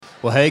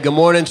Well, hey, good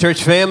morning,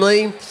 church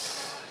family.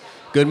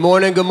 Good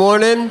morning, good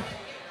morning.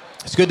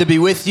 It's good to be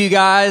with you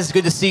guys.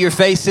 Good to see your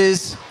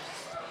faces.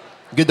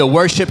 Good to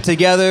worship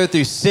together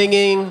through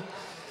singing.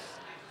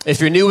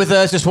 If you're new with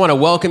us, just want to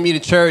welcome you to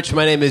church.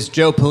 My name is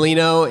Joe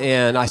Polino,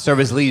 and I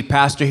serve as lead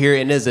pastor here,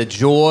 and it is a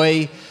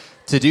joy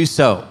to do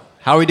so.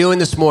 How are we doing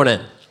this morning?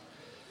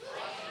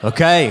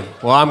 Okay,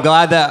 well, I'm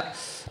glad that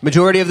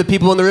majority of the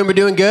people in the room are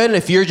doing good, and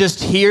if you're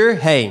just here,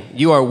 hey,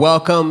 you are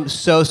welcome.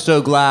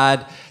 So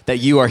glad that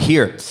you are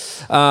here.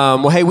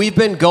 Well, hey, we've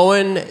been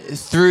going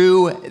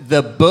through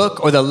the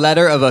book or the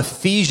letter of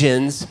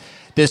Ephesians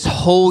this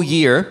whole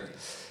year.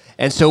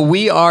 And so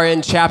we are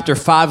in chapter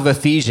 5 of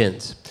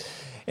Ephesians.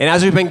 And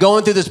as we've been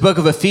going through this book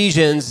of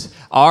Ephesians,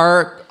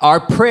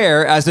 our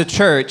prayer as a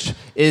church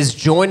is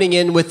joining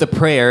in with the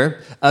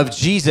prayer of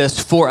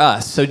Jesus for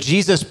us. So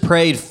Jesus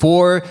prayed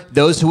for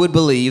those who would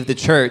believe, the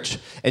church,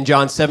 in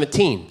John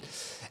 17.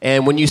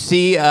 And when you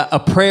see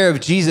a prayer of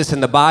Jesus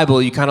in the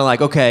Bible, you kind of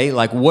like, okay,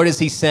 like what is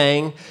he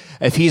saying?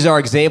 If he's our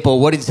example,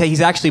 what did he say?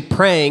 He's actually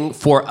praying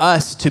for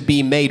us to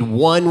be made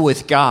one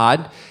with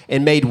God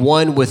and made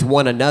one with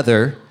one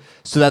another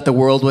so that the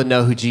world would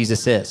know who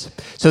Jesus is.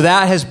 So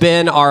that has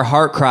been our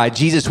heart cry.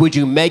 Jesus, would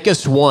you make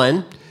us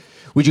one?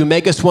 Would you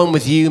make us one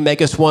with you,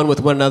 make us one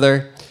with one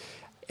another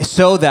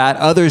so that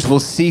others will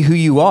see who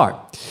you are?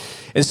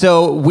 And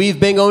so we've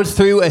been going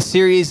through a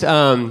series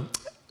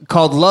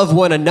called Love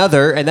One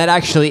Another, and that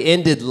actually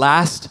ended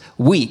last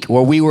week,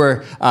 where we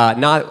were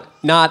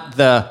not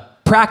the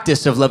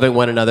practice of loving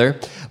one another,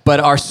 but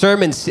our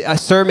sermon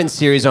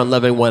series on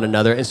loving one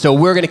another. And so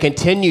we're going to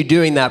continue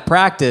doing that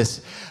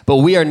practice, but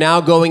we are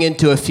now going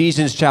into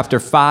Ephesians chapter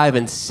 5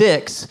 and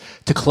 6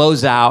 to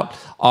close out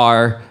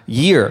our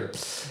year.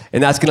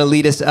 And that's going to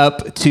lead us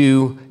up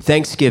to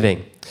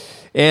Thanksgiving.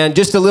 And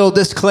just a little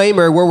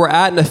disclaimer, where we're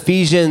at in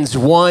Ephesians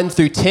 1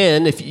 through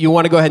 10, if you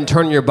want to go ahead and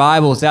turn in your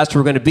Bibles, that's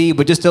where we're going to be.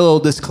 But just a little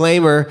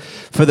disclaimer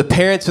for the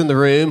parents in the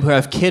room who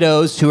have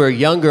kiddos who are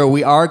younger,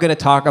 we are going to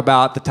talk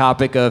about the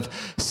topic of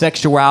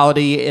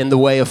sexuality in the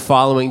way of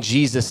following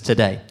Jesus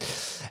today.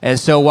 And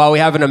so while we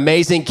have an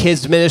amazing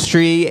kids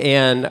ministry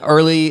and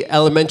early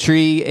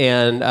elementary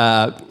and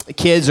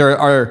kids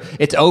are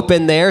it's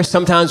open there,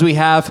 sometimes we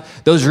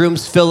have those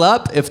rooms fill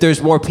up if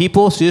there's more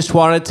people. So just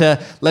wanted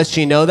to let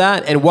you know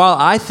that. And while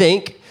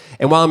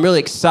I'm really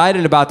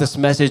excited about this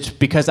message,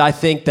 because I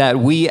think that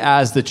we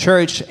as the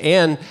church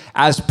and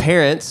as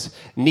parents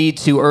need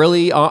to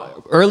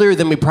earlier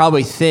than we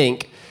probably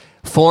think,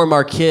 form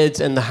our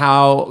kids in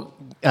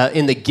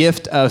the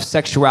gift of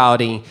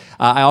sexuality.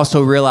 I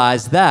also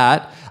realize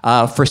that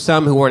for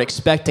some who weren't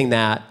expecting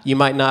that, you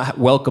might not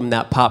welcome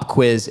that pop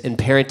quiz in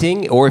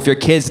parenting, or if your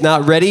kid's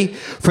not ready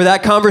for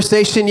that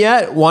conversation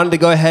yet, wanted to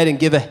go ahead and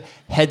give a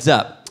heads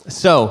up.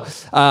 So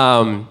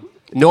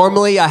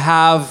normally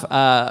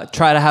I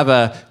try to have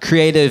a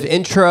creative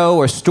intro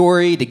or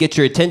story to get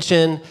your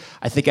attention.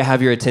 I think I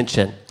have your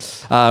attention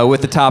with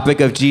the topic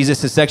of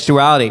Jesus and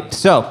sexuality.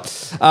 So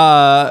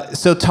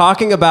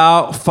talking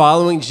about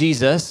following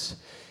Jesus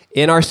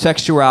in our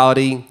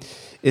sexuality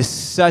is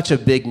such a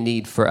big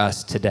need for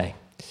us today.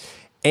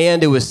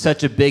 And it was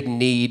such a big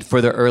need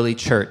for the early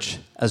church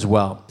as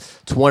well.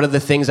 It's one of the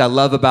things I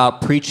love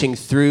about preaching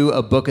through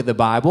a book of the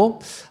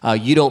Bible.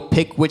 You don't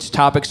pick which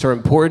topics are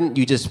important.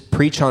 You just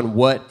preach on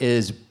what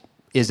is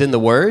in the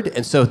Word.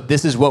 And so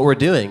this is what we're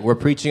doing. We're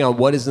preaching on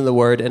what is in the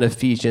Word in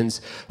Ephesians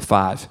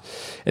 5.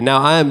 And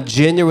now I am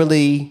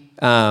genuinely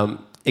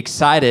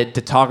excited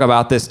to talk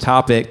about this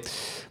topic.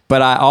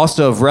 But I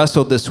also have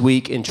wrestled this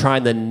week in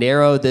trying to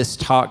narrow this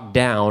talk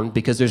down,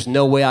 because there's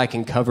no way I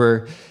can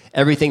cover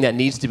everything that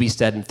needs to be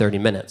said in 30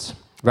 minutes,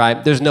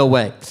 right? There's no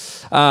way.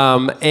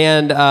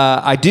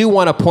 I do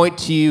want to point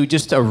to you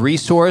just a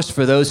resource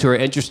for those who are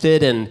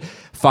interested in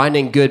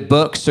finding good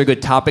books or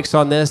good topics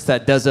on this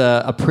that does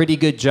a pretty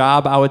good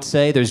job, I would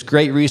say. There's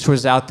great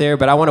resources out there,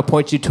 but I want to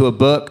point you to a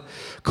book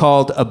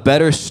called A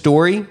Better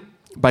Story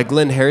by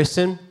Glenn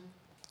Harrison.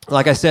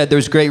 Like I said,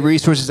 there's great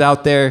resources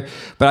out there,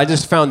 but I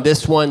just found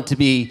this one to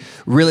be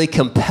really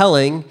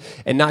compelling,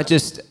 and not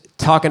just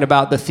talking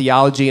about the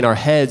theology in our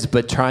heads,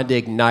 but trying to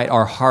ignite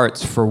our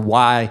hearts for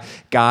why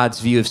God's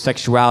view of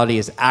sexuality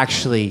is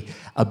actually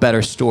a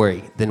better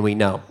story than we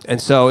know.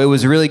 And so it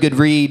was a really good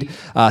read,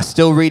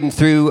 still reading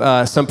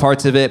through some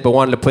parts of it, but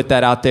wanted to put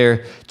that out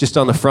there just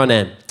on the front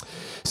end.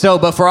 So,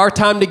 but for our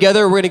time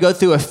together, we're going to go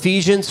through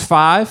Ephesians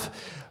 5,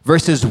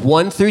 verses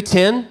 1 through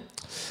 10.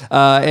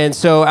 And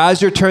so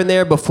as you're turned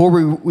there, before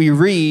we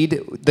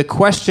read, the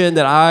question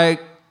that I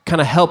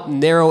kind of helped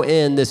narrow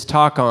in this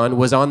talk on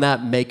was on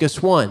that make us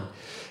one.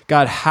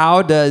 God,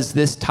 how does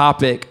this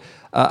topic,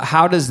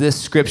 how does this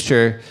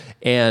scripture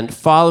and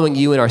following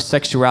you in our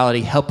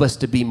sexuality help us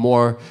to be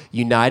more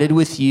united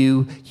with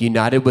you,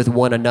 united with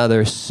one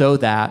another, so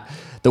that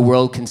the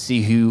world can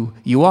see who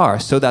you are,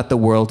 so that the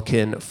world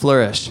can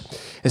flourish?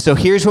 And so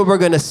here's what we're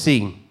going to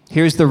see.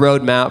 Here's the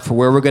roadmap for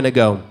where we're going to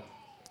go.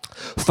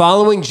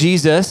 Following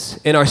Jesus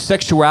in our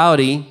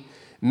sexuality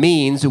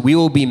means we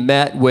will be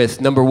met with,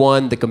 number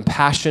one, the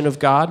compassion of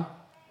God.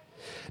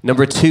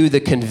 Number two, the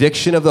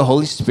conviction of the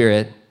Holy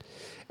Spirit.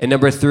 And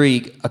number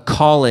 3, a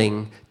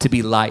calling to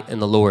be light in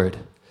the Lord.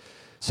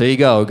 So you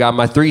go, got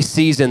my 3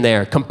 C's in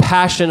there: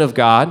 compassion of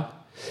God,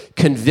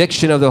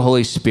 conviction of the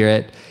Holy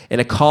Spirit, and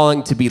a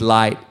calling to be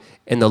light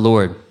in the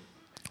Lord.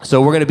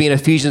 So we're going to be in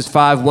Ephesians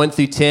 5, 1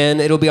 through 10.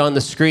 It'll be on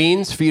the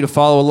screens for you to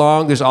follow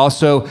along. There's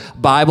also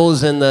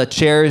Bibles in the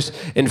chairs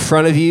in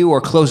front of you or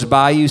close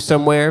by you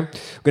somewhere.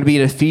 We're going to be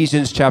in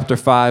Ephesians chapter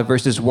 5,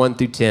 verses 1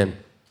 through 10.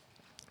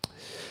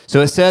 So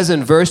it says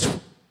in verse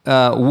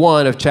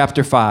 1 of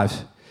chapter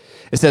 5,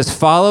 it says,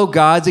 "Follow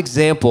God's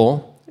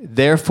example,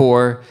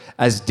 therefore,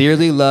 as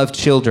dearly loved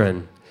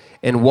children,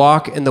 and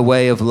walk in the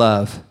way of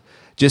love,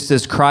 just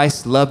as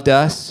Christ loved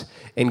us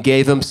and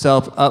gave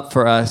himself up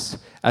for us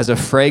as a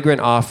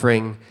fragrant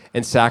offering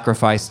and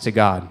sacrifice to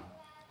God.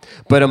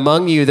 But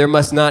among you there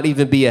must not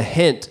even be a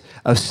hint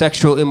of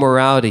sexual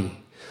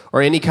immorality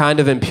or any kind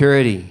of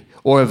impurity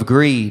or of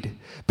greed,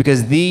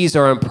 because these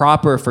are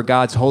improper for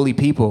God's holy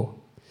people.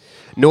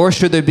 Nor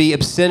should there be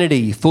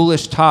obscenity,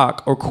 foolish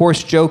talk, or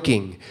coarse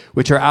joking,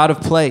 which are out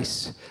of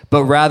place,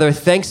 but rather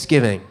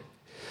thanksgiving.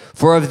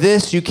 For of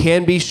this you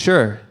can be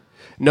sure,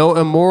 no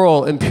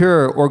immoral,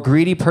 impure, or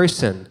greedy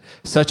person,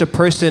 such a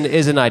person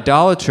is an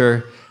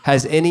idolater,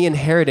 has any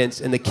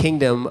inheritance in the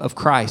kingdom of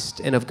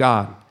Christ and of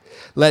God.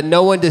 Let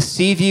no one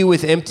deceive you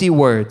with empty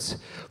words,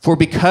 for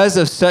because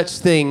of such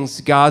things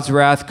God's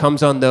wrath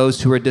comes on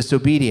those who are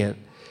disobedient.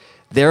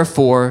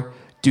 Therefore,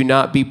 do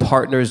not be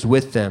partners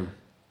with them.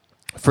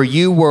 For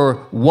you were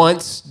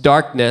once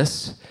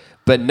darkness,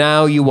 but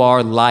now you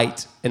are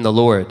light in the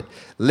Lord.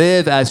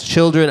 Live as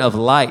children of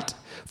light,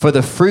 for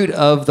the fruit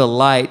of the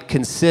light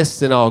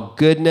consists in all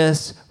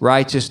goodness,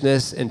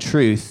 righteousness, and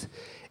truth,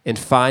 and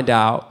find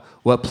out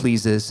what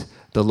pleases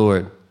the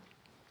Lord."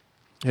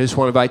 I just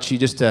want to invite you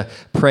just to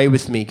pray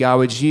with me. God,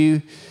 would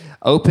you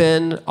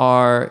open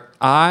our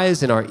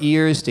eyes and our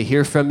ears to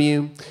hear from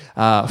you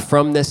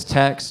from this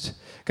text?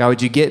 God,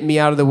 would you get me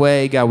out of the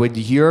way? God, would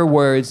your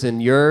words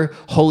and your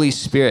Holy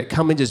Spirit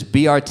come and just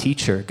be our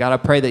teacher? God, I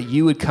pray that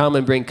you would come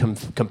and bring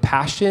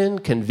compassion,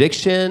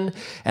 conviction,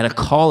 and a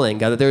calling.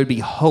 God, that there would be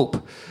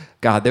hope.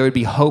 God, there would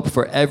be hope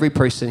for every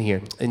person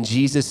here. In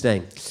Jesus'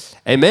 name,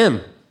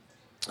 amen.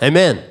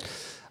 Amen.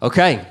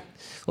 Okay.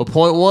 Well,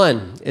 point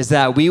 1 is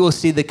that we will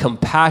see the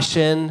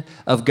compassion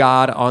of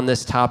God on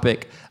this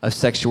topic of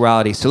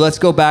sexuality. So let's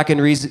go back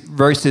and read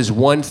verses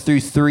 1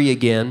 through 3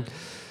 again.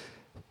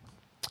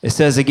 It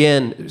says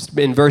again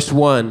in verse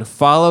 1,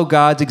 "Follow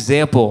God's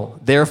example,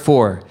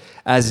 therefore,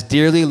 as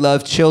dearly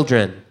loved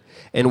children,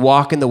 and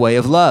walk in the way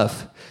of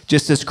love,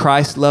 just as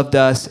Christ loved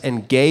us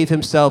and gave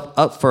himself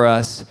up for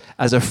us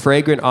as a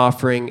fragrant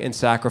offering and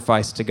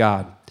sacrifice to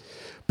God.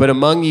 But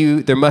among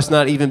you there must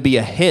not even be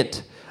a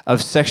hint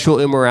of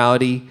sexual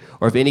immorality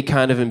or of any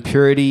kind of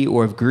impurity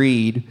or of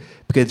greed,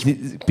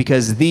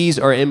 because these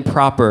are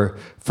improper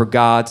for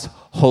God's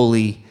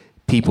holy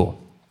people."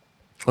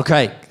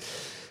 Okay,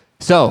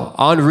 so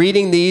on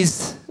reading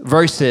these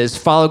verses,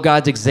 follow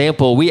God's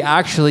example, we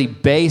actually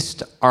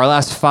based our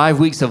last 5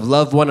 weeks of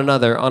love one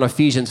another on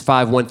Ephesians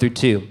 5, 1 through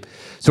 2.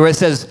 So where it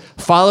says,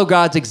 follow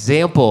God's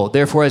example,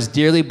 therefore as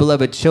dearly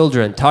beloved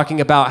children,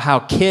 talking about how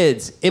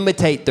kids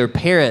imitate their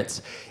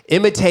parents,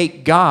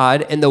 imitate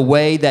God in the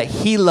way that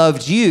he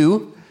loved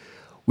you,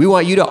 we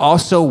want you to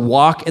also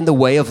walk in the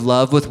way of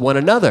love with one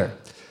another.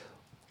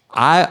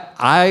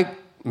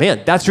 Man,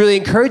 that's really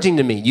encouraging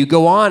to me. You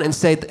go on and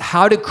say,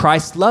 how did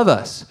Christ love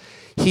us?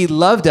 He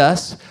loved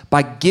us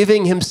by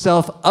giving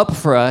himself up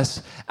for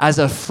us as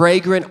a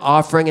fragrant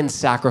offering and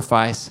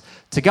sacrifice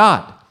to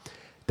God.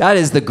 That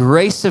is the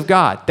grace of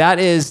God. That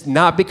is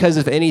not because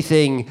of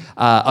anything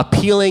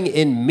appealing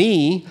in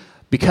me,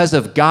 because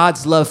of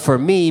God's love for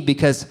me,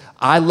 because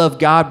I love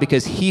God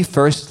because he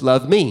first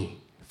loved me.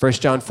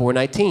 1 John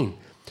 4:19.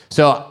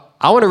 So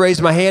I want to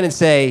raise my hand and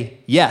say,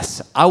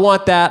 yes, I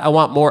want that. I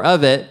want more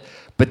of it.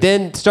 But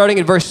then starting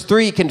in verse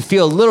 3 can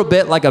feel a little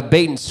bit like a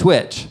bait and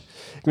switch.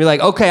 You're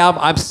like, okay,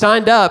 I'm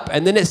signed up.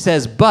 And then it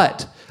says,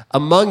 but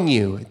among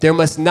you, there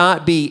must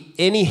not be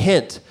any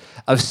hint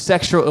of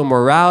sexual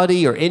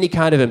immorality or any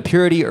kind of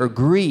impurity or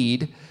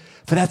greed,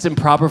 for that's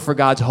improper for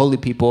God's holy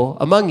people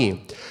among you.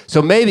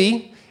 So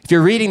maybe if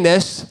you're reading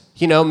this,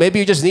 maybe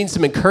you just need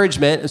some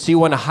encouragement, and so you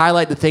want to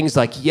highlight the things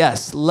like,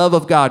 yes, love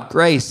of God,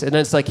 grace, and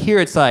then it's like, here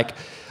it's like,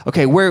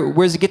 okay, where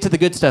does it get to the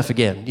good stuff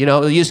again? You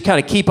just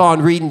kind of keep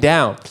on reading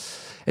down.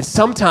 And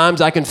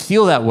sometimes I can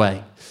feel that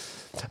way.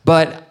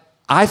 But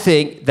I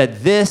think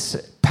that this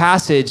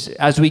passage,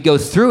 as we go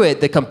through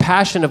it, the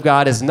compassion of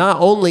God is not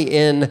only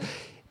in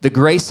the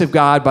grace of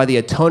God by the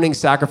atoning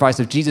sacrifice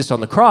of Jesus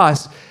on the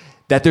cross,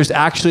 that there's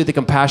actually the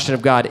compassion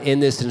of God in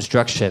this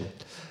instruction.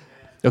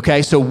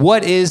 Okay, so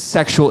what is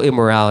sexual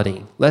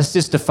immorality? Let's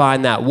just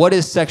define that. What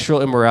is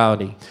sexual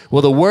immorality?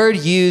 Well, the word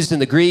used in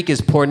the Greek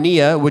is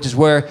porneia, which is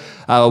where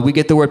we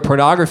get the word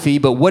pornography,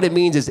 but what it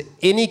means is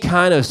any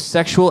kind of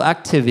sexual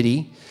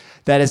activity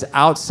that is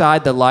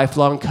outside the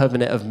lifelong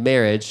covenant of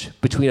marriage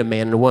between a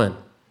man and a woman.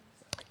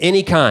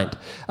 Any kind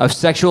of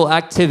sexual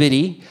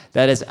activity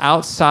that is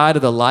outside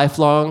of the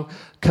lifelong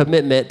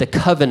commitment, the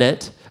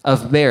covenant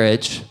of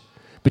marriage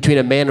between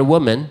a man and a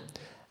woman,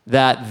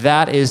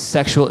 that is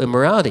sexual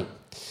immorality.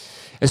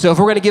 And so if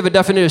we're going to give a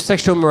definition of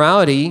sexual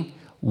immorality,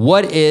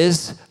 what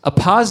is a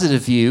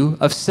positive view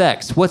of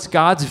sex? What's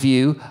God's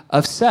view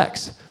of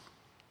sex?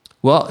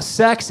 Well,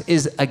 sex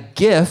is a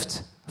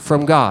gift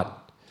from God,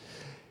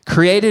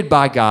 created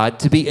by God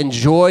to be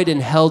enjoyed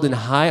and held in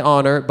high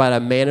honor by a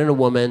man and a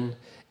woman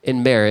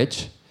in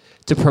marriage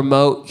to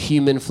promote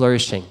human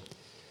flourishing.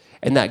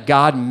 And that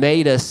God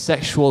made us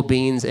sexual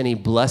beings and he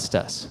blessed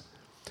us.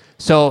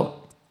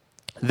 So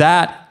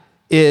that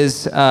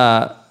is,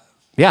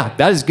 that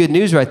is good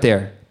news right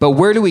there. But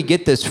where do we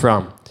get this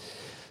from?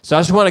 So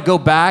I just want to go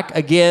back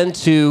again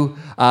to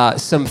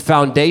some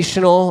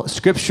foundational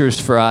scriptures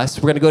for us.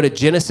 We're going to go to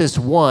Genesis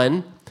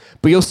 1,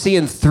 but you'll see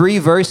in 3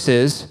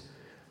 verses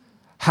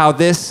how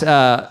this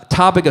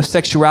topic of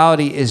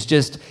sexuality is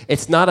just,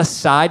 it's not a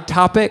side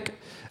topic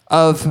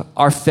of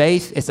our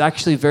faith. It's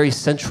actually very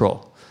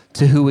central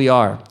to who we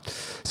are.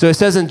 So it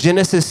says in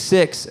Genesis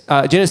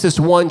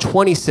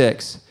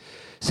 1:26,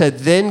 said,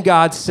 "Then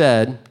God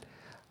said,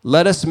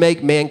 let us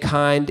make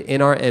mankind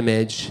in our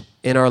image,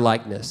 in our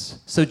likeness."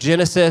 So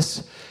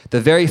Genesis, the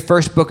very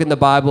first book in the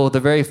Bible, the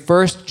very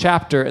first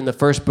chapter in the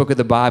first book of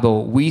the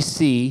Bible, we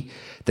see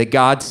that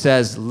God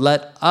says,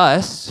 let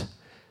us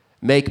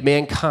make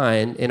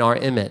mankind in our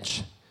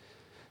image.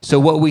 So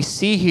what we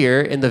see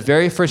here in the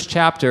very first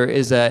chapter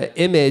is an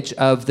image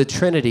of the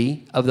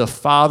Trinity, of the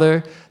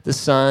Father, the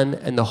Son,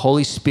 and the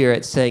Holy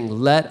Spirit saying,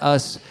 let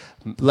us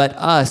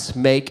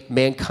make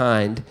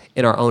mankind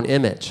in our own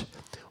image.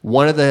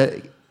 One of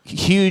the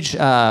huge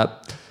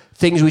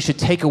things we should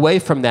take away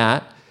from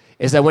that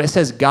is that when it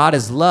says God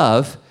is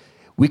love,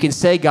 we can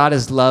say God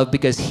is love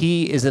because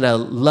he is in a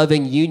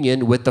loving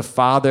union with the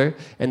Father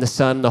and the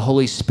Son and the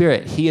Holy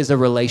Spirit. He is a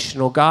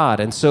relational God.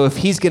 And so if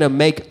he's going to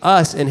make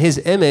us in his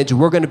image,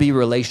 we're going to be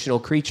relational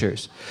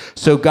creatures.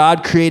 So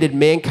God created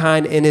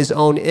mankind in his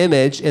own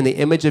image. In the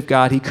image of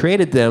God, he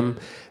created them.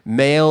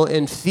 Male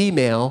and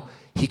female,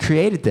 he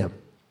created them.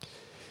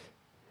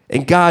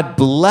 And God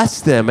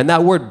blessed them. And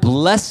that word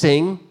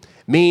blessing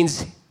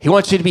means he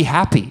wants you to be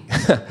happy.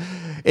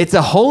 It's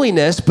a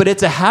holiness, but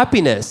it's a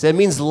happiness. It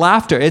means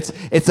laughter.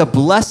 It's a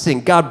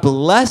blessing. God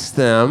blessed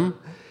them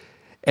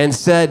and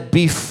said,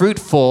 be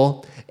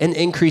fruitful and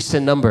increase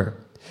in number.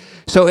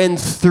 So in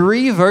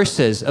 3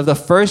 verses of the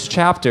first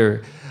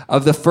chapter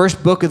of the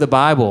first book of the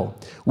Bible,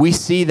 we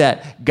see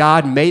that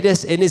God made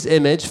us in his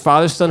image,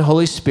 Father, Son,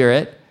 Holy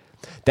Spirit,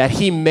 that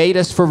he made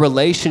us for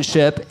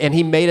relationship, and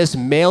he made us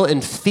male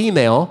and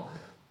female,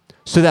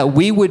 so that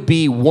we would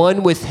be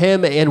one with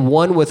him and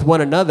one with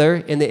one another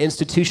in the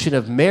institution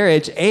of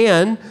marriage,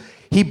 and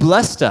he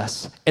blessed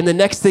us. And the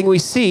next thing we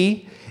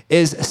see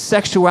is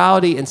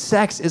sexuality and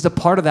sex is a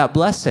part of that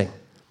blessing.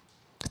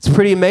 It's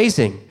pretty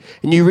amazing.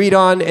 And you read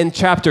on in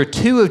chapter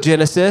 2 of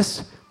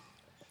Genesis,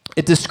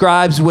 it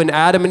describes when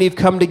Adam and Eve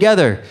come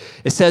together.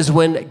 It says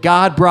when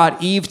God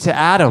brought Eve to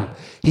Adam,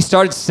 he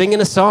started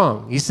singing a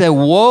song. He said,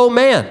 whoa,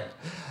 man,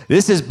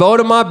 this is bone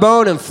of my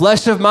bone and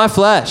flesh of my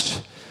flesh.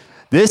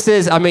 This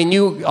is,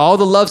 all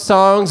the love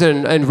songs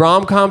and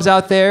rom-coms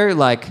out there,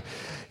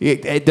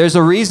 there's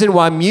a reason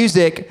why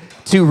music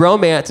to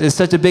romance is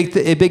such a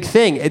big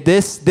thing.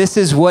 This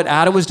is what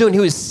Adam was doing. He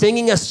was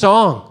singing a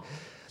song.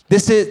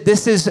 This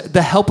is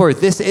the helper.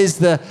 This is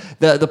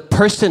the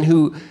person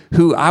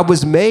who I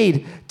was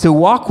made to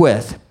walk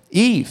with,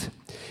 Eve.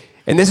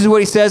 And this is what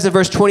he says in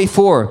verse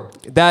 24.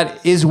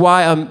 That is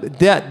why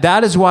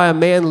a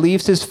man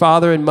leaves his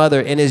father and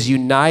mother and is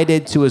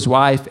united to his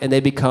wife, and they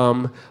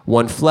become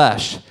one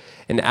flesh.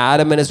 And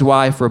Adam and his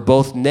wife were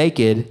both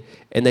naked,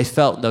 and they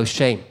felt no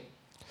shame.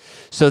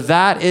 So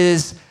that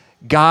is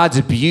God's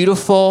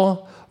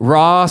beautiful,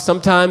 raw,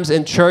 sometimes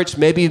in church,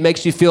 maybe it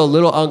makes you feel a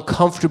little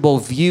uncomfortable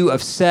view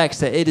of sex,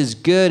 that it is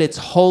good, it's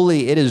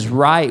holy, it is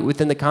right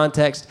within the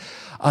context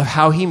of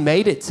how he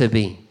made it to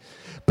be.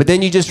 But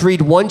then you just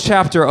read one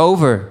chapter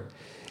over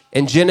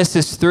in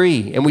Genesis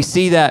 3, and we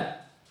see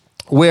that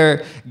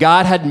where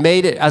God had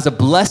made it as a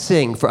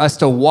blessing for us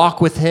to walk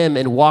with him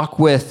and walk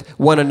with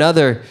one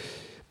another.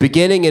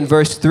 Beginning in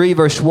verse 3,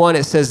 verse 1,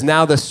 it says,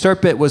 now the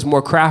serpent was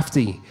more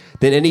crafty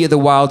than any of the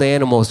wild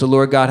animals the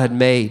Lord God had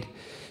made.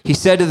 He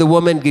said to the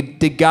woman,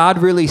 did God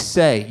really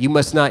say you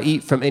must not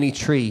eat from any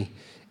tree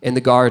in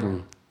the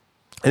garden?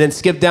 And then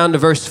skip down to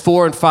verse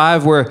 4 and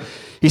 5 where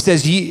he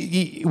says,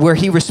 where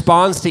he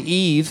responds to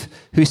Eve,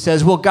 who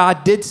says, well,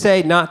 God did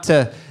say not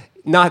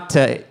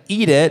to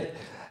eat it,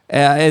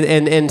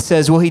 and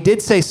says, well, he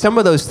did say some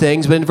of those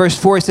things, but in verse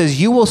 4 it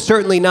says, you will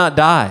certainly not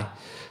die.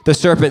 The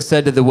serpent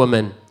said to the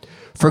woman,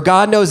 for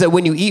God knows that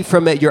when you eat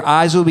from it, your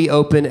eyes will be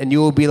open and you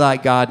will be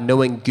like God,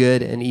 knowing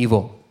good and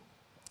evil.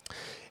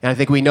 And I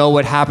think we know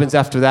what happens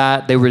after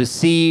that. They were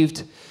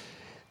deceived.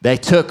 They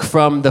took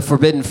from the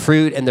forbidden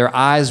fruit and their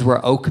eyes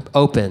were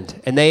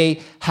opened. And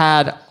they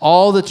had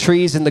all the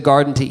trees in the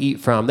garden to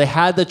eat from. They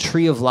had the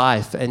tree of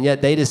life, and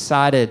yet they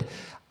decided,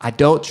 I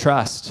don't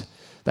trust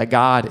that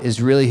God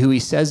is really who he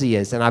says he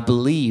is. And I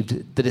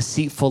believed the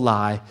deceitful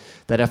lie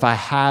that if I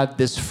had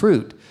this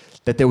fruit,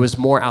 that there was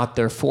more out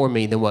there for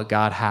me than what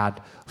God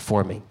had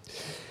for me.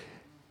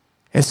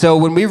 And so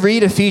when we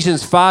read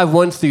Ephesians 5,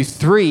 1 through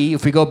 3,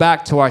 if we go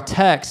back to our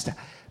text,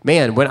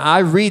 man, when I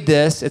read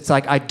this, it's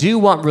like I do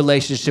want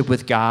relationship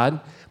with God,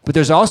 but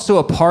there's also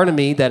a part of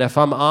me that, if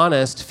I'm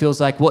honest, feels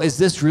like, well, is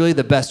this really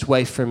the best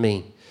way for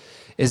me?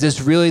 Is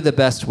this really the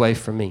best way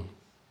for me?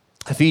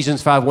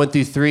 Ephesians 5, 1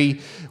 through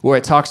 3, where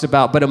it talks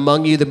about, but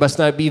among you there must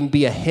not even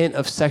be a hint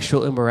of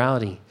sexual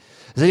immorality.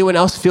 Does anyone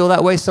else feel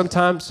that way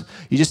sometimes?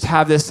 You just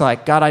have this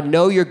like, God, I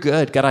know you're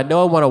good. God, I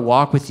know I want to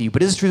walk with you,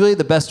 but is this really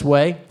the best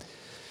way?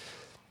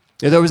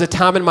 There was a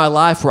time in my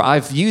life where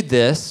I viewed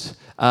this,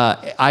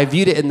 I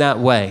viewed it in that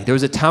way. There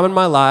was a time in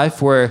my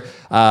life where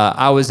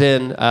I was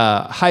in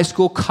high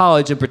school,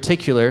 college in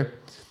particular,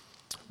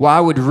 where I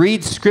would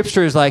read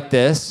scriptures like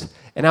this,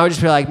 and I would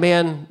just be like,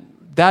 man,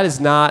 that's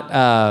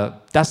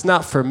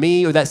not for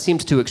me, or that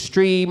seems too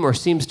extreme, or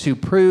seems too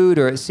prude,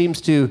 or it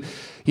seems to,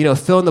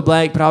 fill in the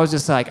blank. But I was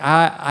just like,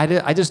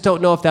 I just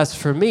don't know if that's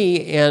for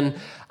me. And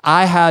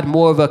I had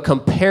more of a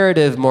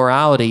comparative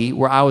morality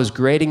where I was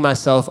grading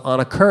myself on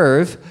a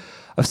curve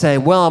of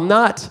saying, well, I'm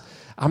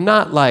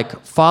not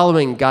like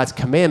following God's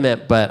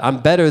commandment, but I'm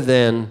better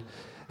than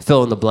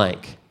fill in the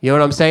blank. You know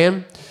what I'm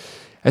saying?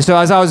 And so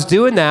as I was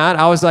doing that,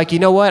 I was like, you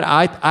know what?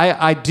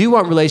 I do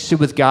want relationship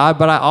with God,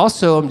 but I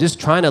also am just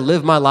trying to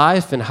live my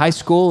life in high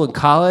school and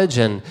college,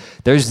 and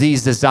there's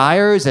these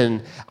desires,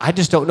 and I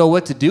just don't know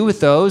what to do with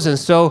those. And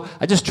so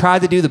I just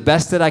tried to do the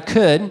best that I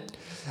could.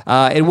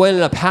 And what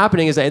ended up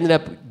happening is I ended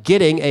up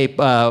getting,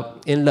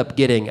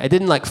 I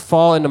didn't like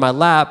fall into my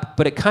lap,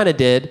 but it kind of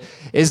did,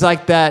 I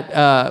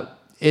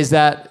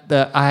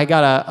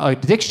got an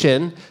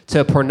addiction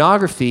to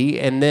pornography.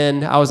 And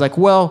then I was like,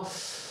 well,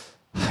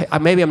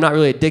 maybe I'm not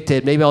really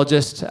addicted. Maybe I'll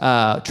just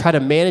try to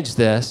manage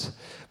this.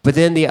 But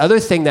then the other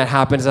thing that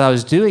happened as I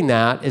was doing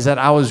that is that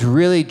I was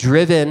really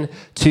driven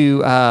to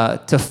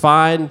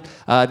find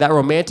that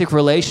romantic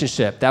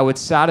relationship that would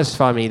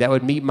satisfy me, that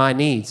would meet my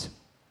needs.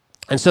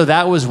 And so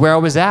that was where I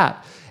was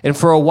at. And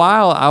for a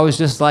while, I was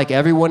just like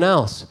everyone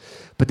else.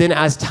 But then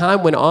as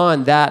time went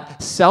on,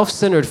 that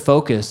self-centered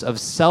focus of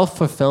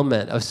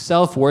self-fulfillment, of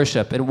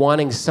self-worship, and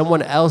wanting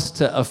someone else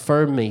to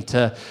affirm me,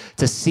 to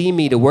see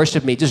me, to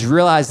worship me, just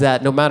realized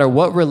that no matter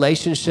what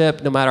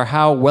relationship, no matter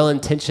how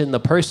well-intentioned the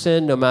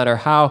person, no matter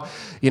how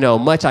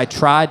much I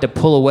tried to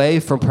pull away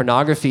from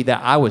pornography,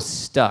 that I was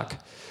stuck,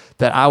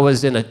 that I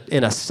was in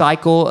a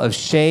cycle of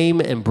shame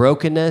and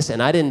brokenness,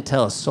 and I didn't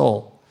tell a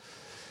soul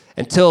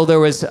until there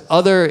was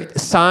other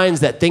signs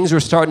that things were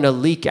starting to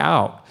leak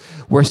out,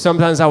 where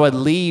sometimes I would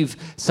leave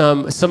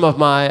some of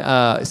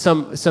my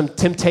some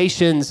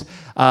temptations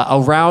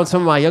around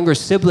some of my younger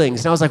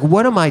siblings, and I was like,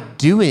 what am I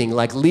doing?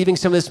 Like leaving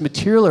some of this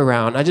material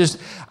around.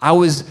 I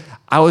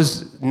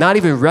was not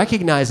even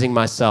recognizing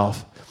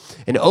myself,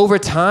 and over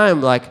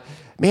time, like,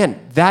 man,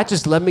 that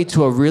just led me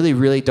to a really,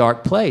 really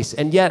dark place.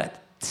 And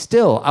yet,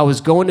 still, I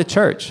was going to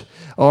church,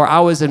 or I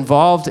was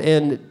involved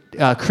in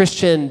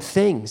Christian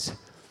things.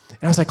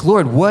 And I was like,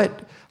 Lord,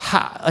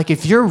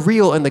 if you're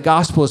real and the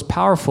gospel is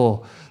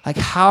powerful, like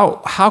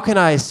how can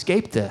I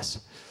escape this?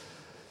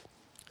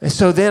 And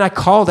so then I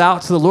called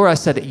out to the Lord. I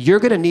said, you're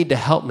going to need to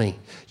help me.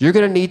 You're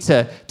going to need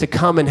to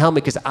come and help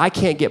me, because I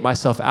can't get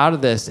myself out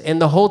of this. And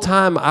the whole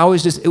time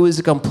it was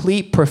a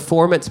complete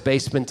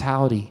performance-based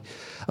mentality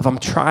of I'm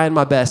trying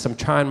my best.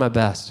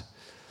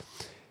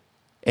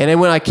 And then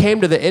when I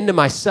came to the end of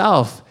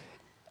myself,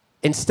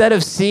 instead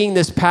of seeing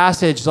this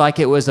passage like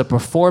it was a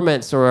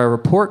performance or a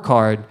report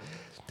card,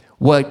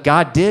 what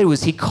God did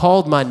was he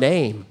called my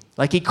name.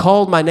 Like he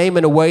called my name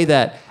in a way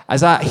that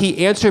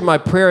he answered my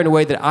prayer in a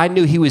way that I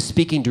knew he was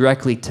speaking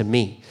directly to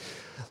me.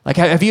 Like,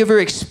 have you ever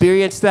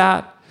experienced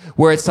that?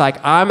 Where it's like,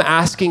 I'm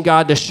asking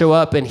God to show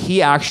up and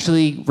he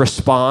actually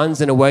responds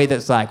in a way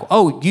that's like,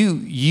 oh,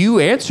 you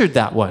answered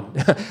that one.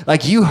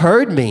 Like you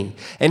heard me.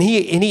 And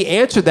he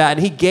answered that, and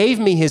he gave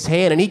me his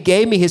hand, and he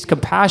gave me his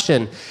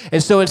compassion.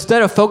 And so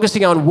instead of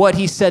focusing on what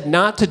he said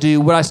not to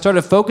do, what I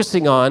started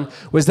focusing on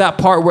was that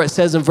part where it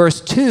says in verse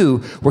 2,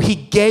 where he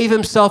gave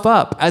himself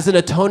up as an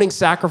atoning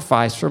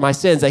sacrifice for my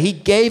sins, that he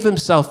gave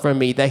himself for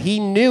me, that he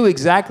knew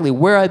exactly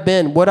where I'd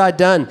been, what I'd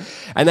done,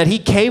 and that he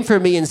came for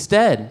me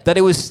instead, that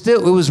it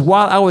was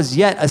while I was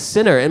yet a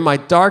sinner in my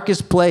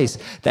darkest place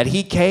that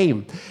he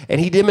came and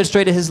he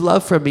demonstrated his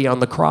love for me on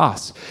the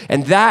cross.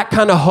 And that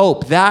kind of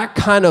hope, that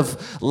kind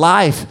of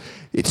life,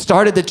 it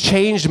started to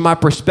change my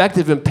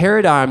perspective and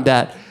paradigm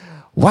that,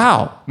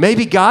 wow,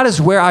 maybe God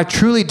is where I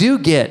truly do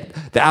get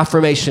the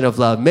affirmation of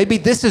love. Maybe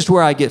this is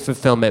where I get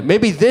fulfillment.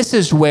 Maybe this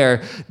is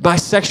where my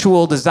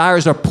sexual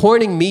desires are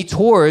pointing me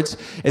towards,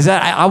 is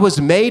that I was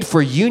made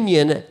for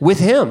union with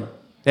him.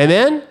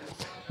 Amen?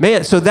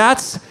 Man, so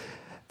that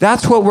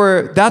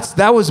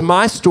was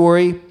my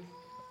story.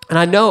 And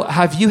I know,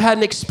 have you had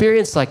an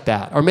experience like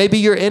that? Or maybe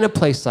you're in a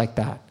place like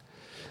that.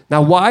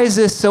 Now, why is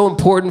this so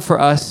important for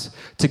us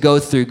to go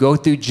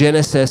through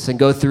Genesis and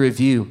go through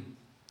review?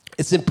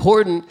 It's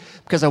important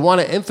because I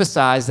want to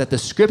emphasize that the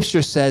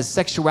scripture says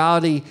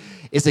sexuality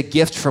is a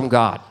gift from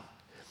God.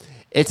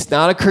 It's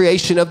not a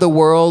creation of the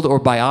world or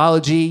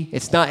biology.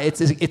 It's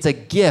a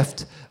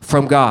gift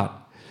from God.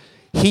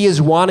 He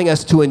is wanting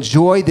us to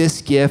enjoy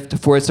this gift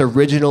for its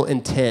original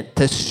intent,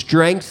 to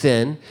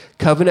strengthen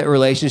covenant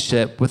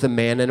relationship with a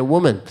man and a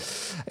woman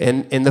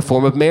in the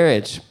form of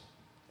marriage.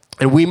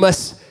 And we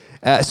must,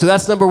 so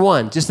that's number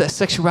one, just that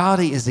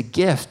sexuality is a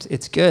gift.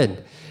 It's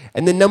good.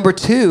 And then number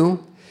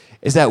two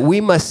is that we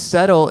must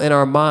settle in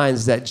our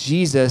minds that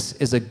Jesus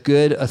is a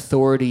good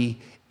authority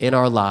in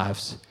our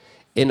lives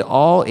in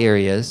all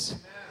areas,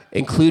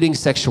 including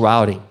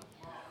sexuality.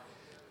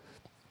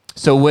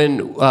 So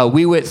when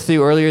we went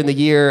through earlier in the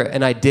year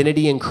an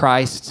identity in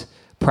Christ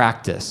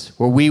practice,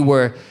 where we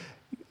were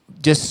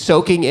just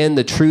soaking in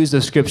the truths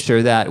of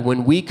Scripture, that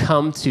when we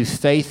come to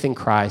faith in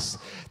Christ,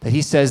 that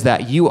he says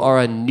that you are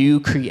a new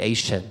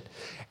creation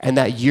and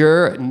that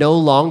you're no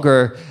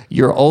longer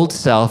your old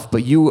self,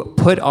 but you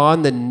put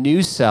on the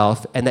new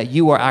self and that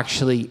you are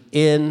actually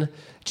in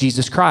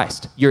Jesus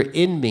Christ. You're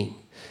in me.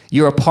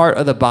 You're a part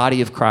of the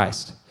body of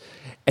Christ.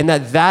 And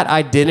that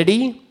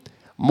identity,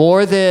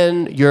 more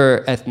than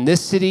your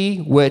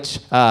ethnicity, which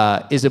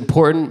is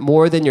important,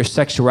 more than your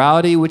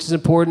sexuality, which is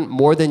important,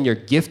 more than your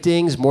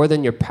giftings, more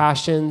than your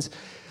passions,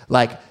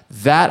 like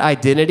that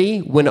identity,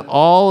 when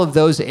all of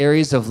those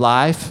areas of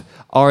life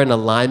are in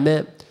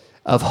alignment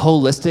of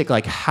holistic,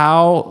 like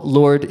how,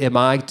 Lord, am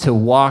I to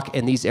walk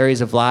in these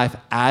areas of life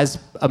as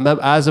a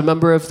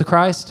member of the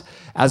Christ,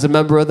 as a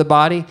member of the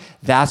body,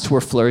 that's where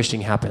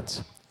flourishing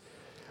happens.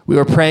 We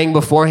were praying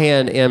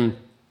beforehand, and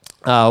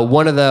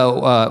one of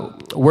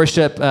the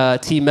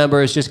worship team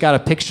members just got a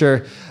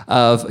picture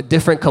of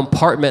different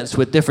compartments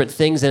with different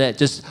things in it,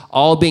 just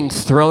all being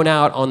thrown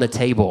out on the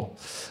table,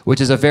 which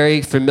is a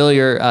very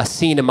familiar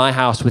scene in my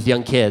house with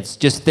young kids,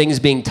 just things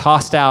being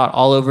tossed out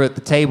all over at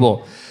the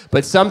table.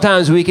 But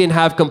sometimes we can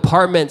have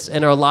compartments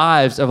in our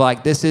lives of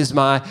like, this is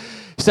my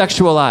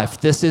sexual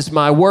life, this is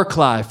my work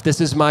life, this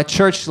is my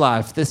church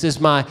life, this is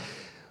my,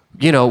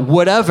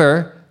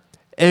 whatever.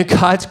 And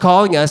God's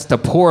calling us to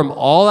pour them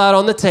all out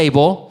on the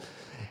table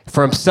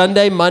from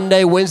Sunday,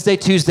 Monday, Wednesday,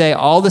 Tuesday,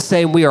 all the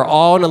same. We are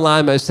all in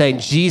alignment of saying,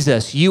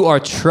 Jesus, you are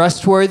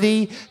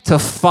trustworthy to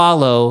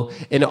follow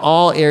in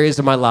all areas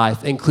of my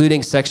life,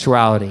 including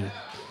sexuality.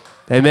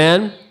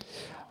 Amen?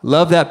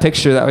 Love that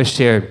picture that was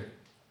shared.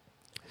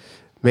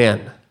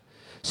 Man.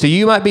 So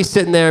you might be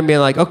sitting there and being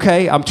like,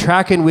 okay, I'm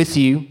tracking with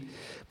you,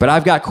 but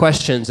I've got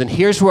questions. And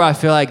here's where I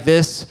feel like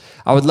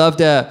I would love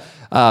to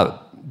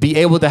be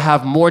able to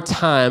have more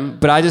time,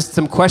 but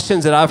some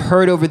questions that I've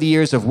heard over the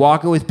years of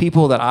walking with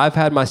people that I've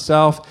had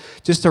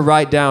myself, just to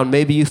write down.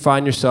 Maybe you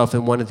find yourself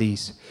in one of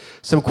these.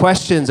 Some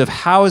questions of,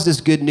 how is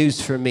this good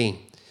news for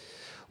me?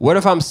 What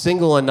if I'm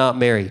single and not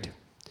married?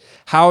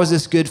 How is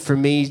this good for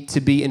me to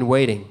be in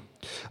waiting?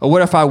 Or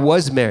what if I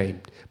was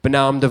married, but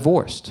now I'm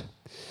divorced?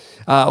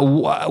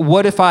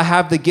 What if I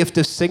have the gift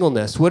of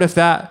singleness?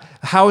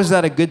 How is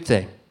that a good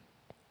thing?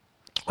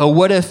 Or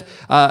what if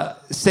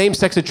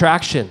same-sex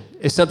attraction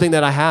is something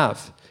that I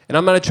have, and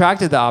I'm not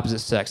attracted to the opposite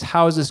sex?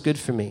 How is this good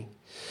for me?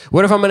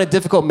 What if I'm in a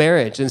difficult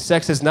marriage and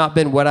sex has not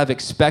been what I've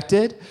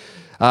expected?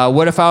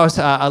 What if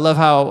I love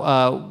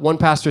how one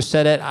pastor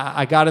said it,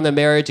 I got in the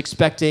marriage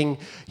expecting,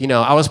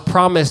 I was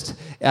promised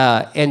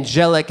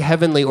angelic,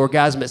 heavenly,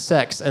 orgasmic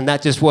sex, and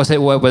that just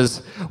wasn't what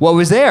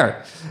was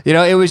there.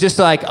 It was just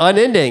like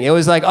unending. It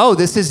was like, oh,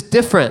 this is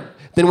different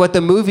than what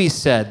the movies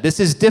said. This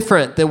is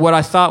different than what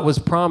I thought was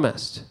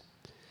promised.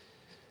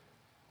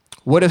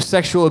 What if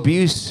sexual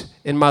abuse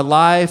in my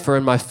life or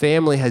in my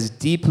family has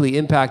deeply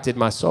impacted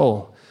my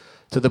soul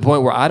to the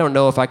point where I don't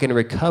know if I can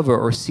recover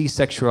or see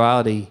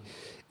sexuality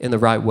in the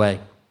right way?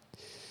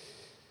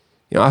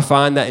 I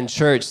find that in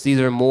church, these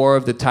are more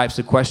of the types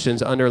of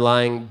questions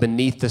underlying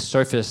beneath the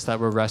surface that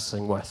we're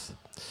wrestling with.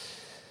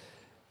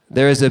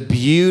 There is a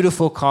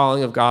beautiful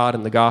calling of God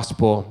in the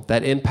gospel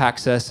that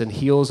impacts us and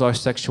heals our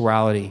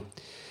sexuality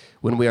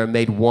when we are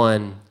made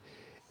one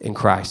in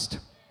Christ.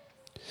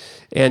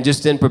 And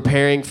just in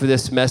preparing for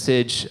this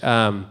message,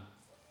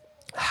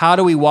 how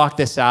do we walk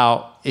this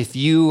out if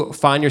you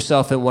find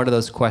yourself in one of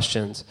those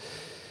questions?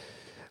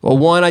 Well,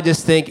 one, I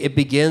just think it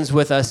begins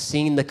with us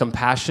seeing the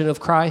compassion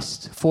of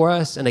Christ for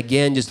us. And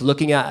again, just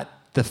looking at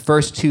the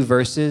first two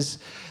verses,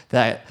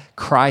 that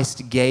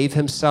Christ gave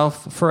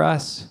himself for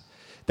us,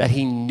 that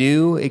he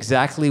knew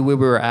exactly where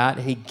we were at,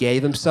 and he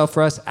gave himself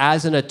for us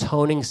as an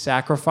atoning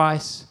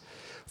sacrifice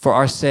for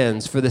our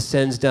sins, for the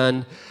sins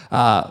done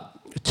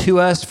to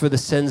us, for the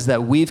sins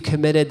that we've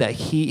committed, that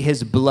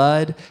his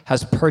blood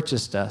has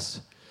purchased us.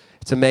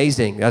 It's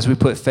amazing as we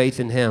put faith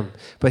in him.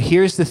 But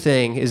here's the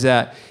thing, is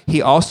that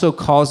he also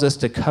calls us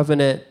to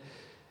covenant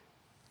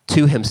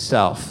to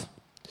himself.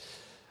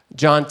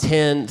 John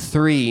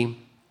 10:3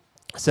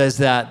 says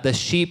that the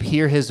sheep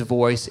hear his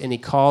voice, and he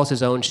calls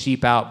his own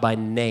sheep out by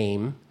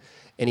name,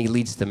 and he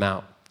leads them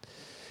out.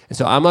 And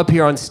so I'm up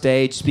here on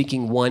stage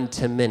speaking one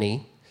to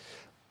many.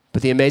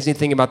 But the amazing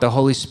thing about the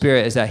Holy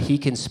Spirit is that he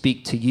can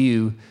speak to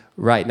you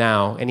right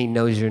now, and he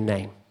knows your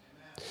name.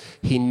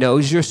 He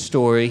knows your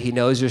story. He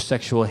knows your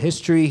sexual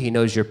history. He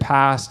knows your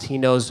past. He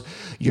knows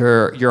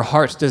your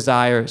heart's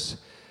desires.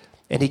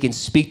 And he can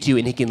speak to you,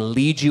 and he can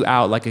lead you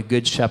out like a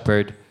good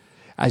shepherd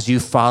as you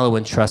follow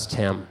and trust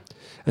him.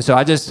 And so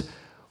I just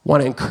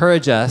want to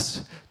encourage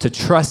us to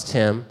trust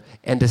him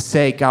and to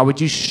say, God, would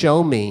you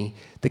show me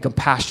the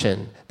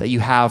compassion that you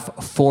have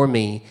for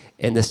me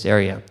in this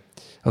area?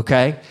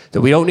 Okay?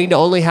 That we don't need to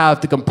only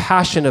have the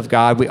compassion of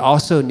God, we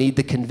also need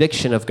the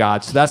conviction of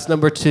God. So that's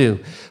number 2.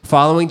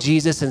 Following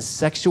Jesus in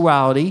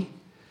sexuality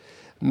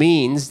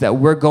means that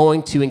we're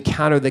going to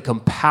encounter the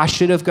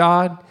compassion of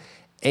God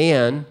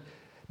and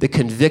the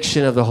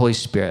conviction of the Holy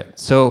Spirit.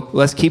 So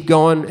let's keep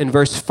going in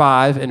verse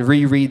 5 and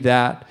reread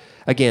that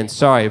again.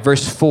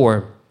 Verse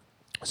 4.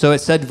 So it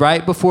said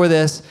right before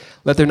this,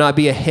 let there not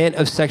be a hint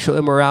of sexual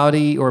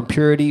immorality or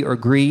impurity or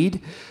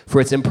greed,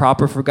 for it's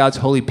improper for God's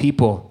holy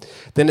people.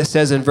 Then it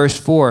says in verse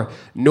 4,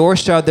 nor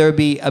shall there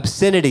be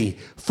obscenity,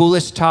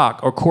 foolish talk,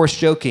 or coarse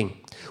joking,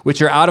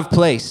 which are out of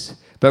place,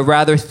 but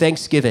rather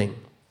thanksgiving.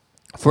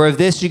 For of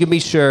this you can be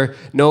sure,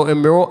 no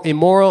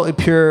immoral,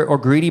 impure, or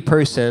greedy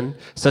person,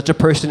 such a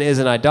person is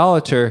an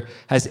idolater,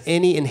 has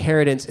any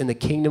inheritance in the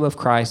kingdom of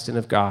Christ and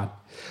of God.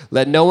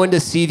 Let no one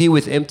deceive you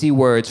with empty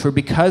words, for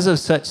because of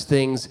such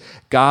things,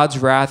 God's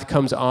wrath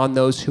comes on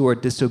those who are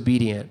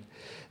disobedient.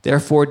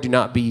 Therefore, do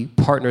not be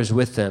partners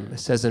with them, it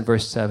says in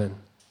verse 7.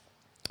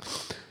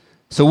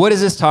 So what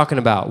is this talking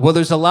about? Well,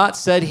 there's a lot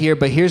said here,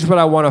 but here's what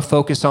I want to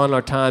focus on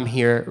our time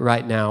here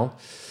right now.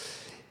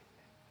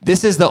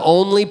 This is the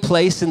only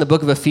place in the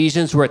book of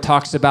Ephesians where it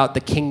talks about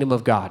the kingdom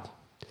of God.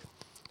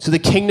 So the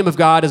kingdom of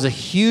God is a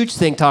huge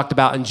thing talked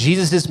about in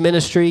Jesus'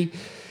 ministry.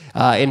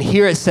 And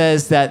here it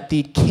says that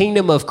the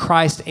kingdom of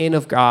Christ and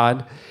of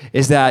God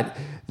is that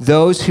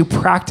those who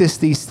practice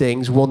these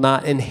things will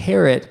not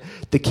inherit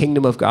the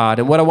kingdom of God.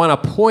 And what I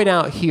want to point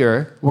out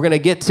here, we're going to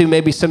get to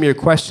maybe some of your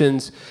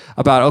questions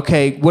about,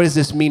 okay, what does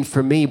this mean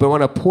for me? But I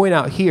want to point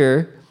out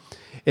here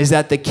is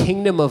that the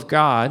kingdom of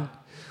God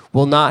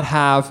will not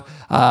have,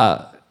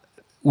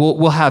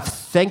 will have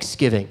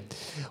thanksgiving.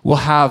 We'll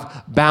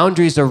have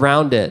boundaries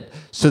around it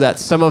so that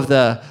some of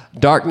the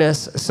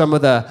darkness, some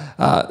of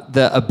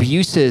the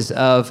abuses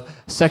of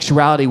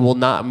sexuality will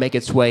not make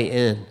its way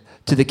in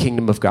to the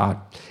kingdom of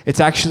God. It's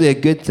actually a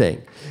good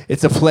thing.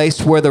 It's a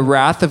place where the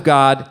wrath of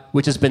God,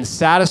 which has been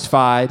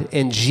satisfied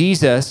in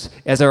Jesus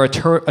as our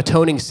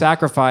atoning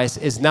sacrifice,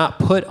 is not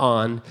put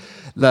on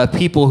the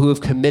people who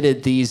have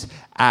committed these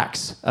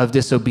acts of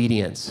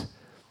disobedience.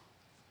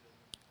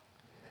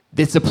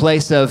 It's a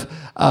place of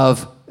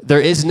there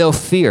is no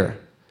fear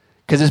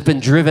because it's been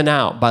driven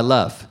out by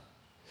love.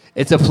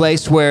 It's a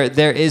place where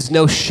there is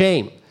no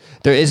shame.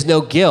 There is no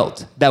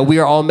guilt, that we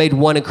are all made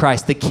one in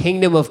Christ. The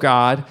kingdom of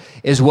God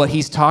is what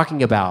he's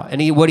talking about.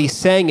 And what he's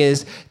saying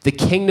is the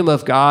kingdom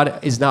of God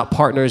is not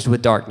partners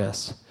with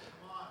darkness.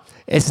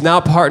 It's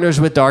not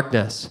partners with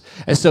darkness.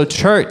 And so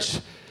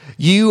church,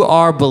 you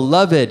are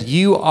beloved.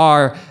 You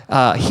are,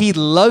 he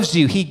loves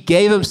you. He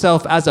gave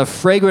himself as a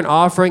fragrant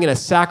offering and a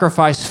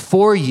sacrifice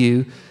for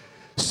you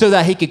so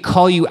that he could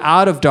call you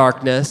out of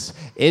darkness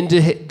into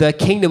the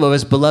kingdom of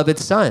his beloved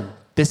son.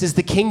 This is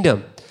the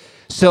kingdom.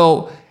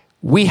 So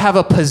we have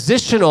a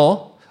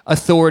positional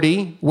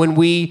authority when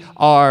we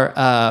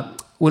are,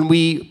 when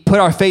we put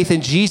our faith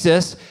in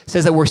Jesus. It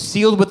says that we're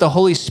sealed with the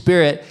Holy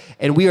Spirit,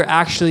 and we are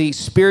actually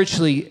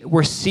spiritually,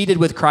 we're seated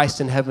with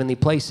Christ in heavenly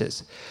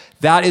places.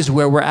 That is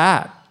where we're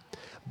at.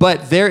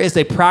 But there is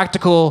a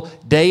practical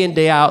day in,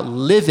 day out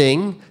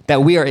living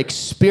that we are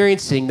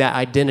experiencing that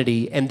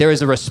identity, and there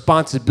is a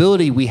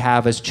responsibility we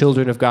have as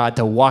children of God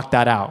to walk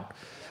that out.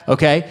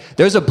 Okay?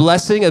 There's a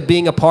blessing of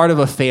being a part of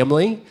a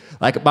family.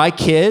 Like my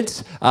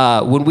kids,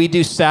 when we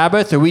do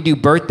Sabbath or we do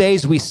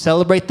birthdays, we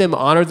celebrate them,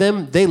 honor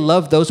them. They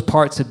love those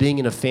parts of being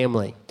in a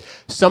family.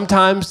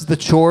 Sometimes the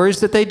chores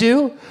that they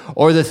do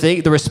or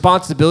the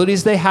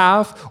responsibilities they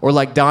have, or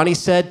like Donnie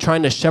said,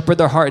 trying to shepherd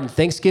their heart in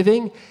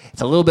Thanksgiving,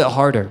 it's a little bit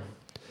harder.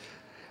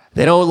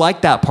 They don't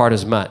like that part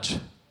as much.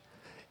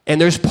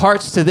 And there's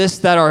parts to this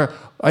that are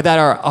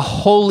a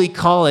holy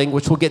calling,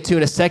 which we'll get to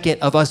in a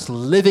second, of us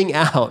living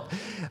out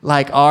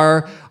like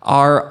our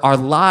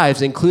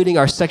lives, including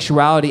our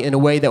sexuality, in a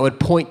way that would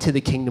point to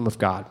the kingdom of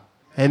God.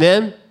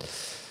 Amen?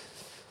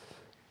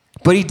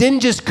 But he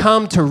didn't just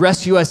come to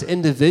rescue us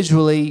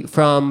individually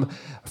from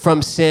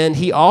sin.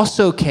 He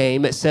also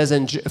came, it says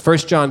in 1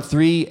 John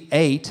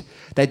 3:8,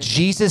 that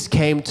Jesus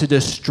came to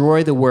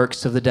destroy the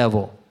works of the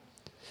devil.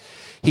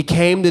 He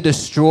came to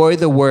destroy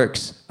the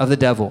works of the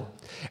devil.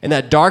 And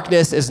that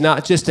darkness is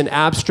not just an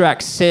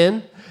abstract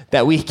sin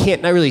that we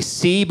can't not really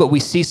see, but we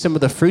see some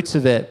of the fruits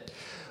of it.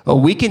 Well,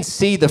 we can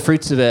see the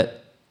fruits of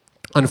it,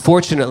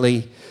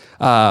 unfortunately,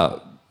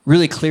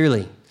 really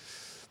clearly.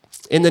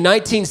 In the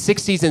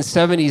 1960s and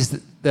 70s,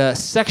 the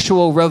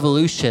sexual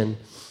revolution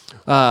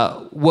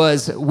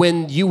was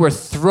when you were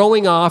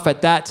throwing off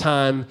at that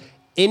time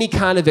any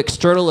kind of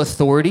external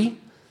authority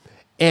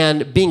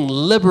and being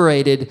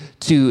liberated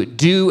to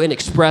do and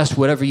express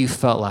whatever you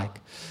felt like.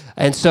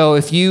 And so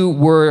if you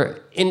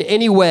were in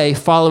any way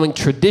following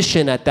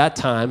tradition at that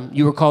time,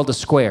 you were called a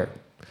square,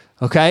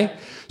 okay?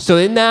 So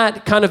in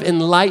that kind of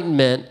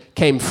enlightenment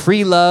came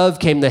free love,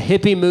 came the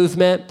hippie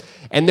movement,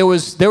 and there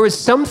was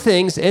some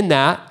things in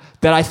that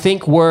I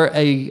think were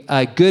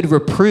a good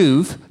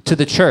reproof to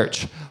the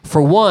church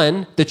For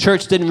one, the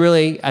church didn't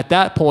really, at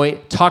that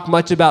point, talk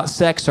much about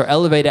sex or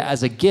elevate it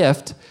as a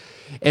gift.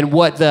 And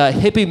what the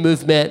hippie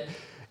movement,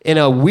 in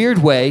a weird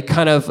way,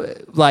 kind of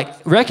like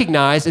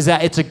recognized is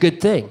that it's a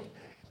good thing.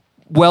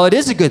 Well, it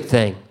is a good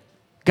thing.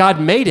 God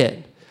made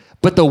it.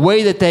 But the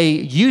way that they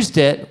used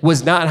it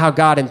was not how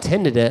God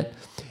intended it.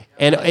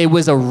 And it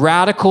was a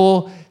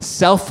radical,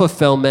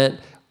 self-fulfillment,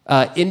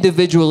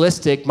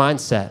 individualistic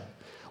mindset.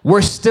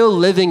 We're still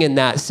living in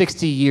that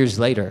 60 years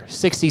later,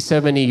 60,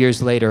 70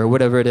 years later, or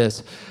whatever it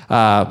is.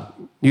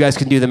 You guys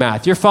can do the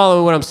math. You're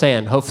following what I'm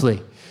saying, hopefully.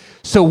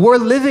 So we're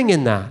living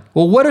in that.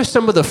 Well, what are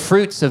some of the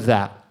fruits of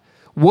that?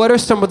 What are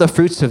some of the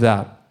fruits of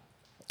that?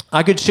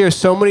 I could share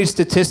so many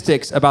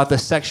statistics about the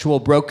sexual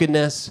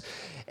brokenness,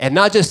 and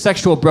not just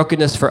sexual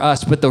brokenness for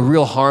us, but the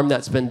real harm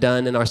that's been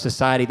done in our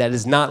society that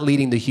is not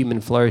leading to human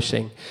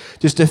flourishing.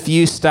 Just a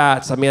few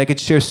stats. I mean, I could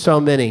share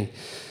so many.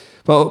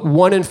 But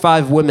 1 in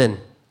 5 women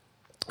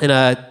in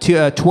a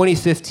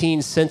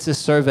 2015 census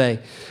survey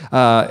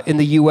in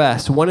the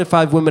U.S., 1 in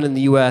 5 women in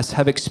the U.S.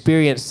 have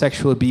experienced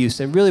sexual abuse.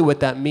 And really what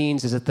that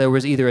means is that there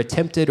was either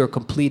attempted or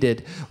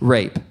completed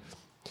rape.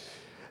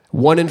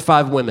 1 in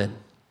 5 women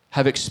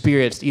have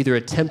experienced either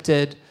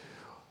attempted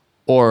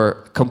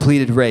or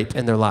completed rape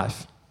in their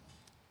life.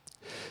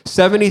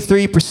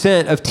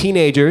 73% of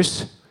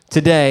teenagers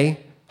today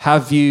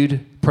have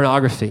viewed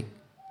pornography.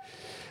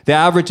 The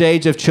average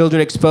age of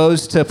children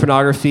exposed to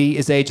pornography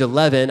is age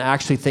 11. I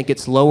actually think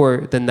it's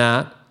lower than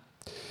that.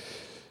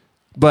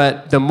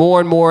 But the more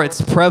and more it's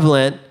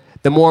prevalent,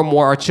 the more and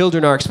more our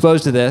children are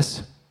exposed to this.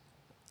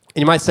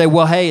 And you might say,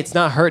 well, hey, it's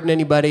not hurting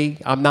anybody.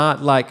 I'm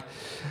not like,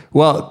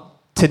 well,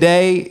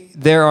 today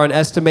there are an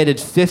estimated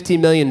 50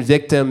 million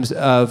victims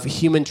of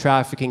human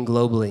trafficking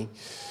globally,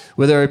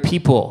 where there are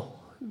people,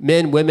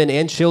 men, women,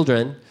 and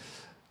children,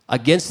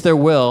 against their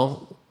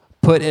will,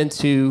 put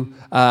into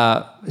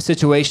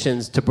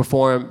situations to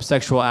perform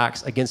sexual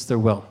acts against their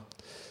will.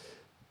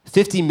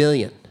 50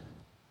 million.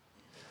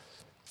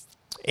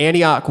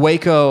 Antioch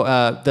Waco,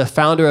 the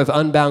founder of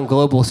Unbound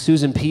Global,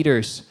 Susan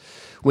Peters,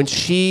 when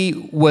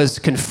she was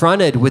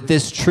confronted with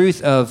this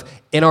truth of,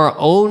 in our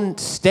own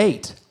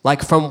state,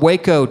 like from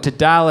Waco to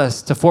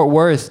Dallas to Fort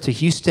Worth to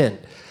Houston,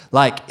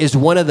 like is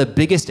one of the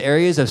biggest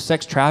areas of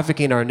sex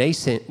trafficking in our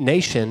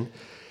nation,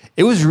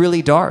 it was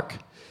really dark,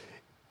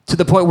 to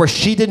the point where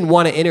she didn't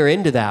want to enter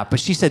into that. But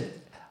she said,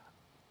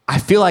 I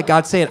feel like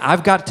God's saying,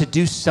 I've got to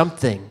do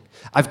something.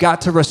 I've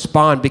got to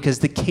respond, because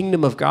the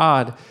kingdom of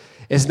God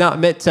is not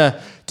meant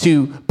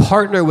to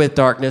partner with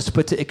darkness,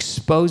 but to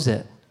expose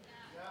it.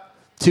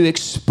 To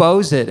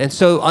expose it. And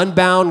so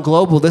Unbound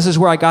Global, this is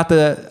where I got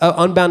the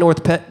Unbound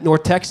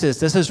North Texas.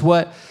 This is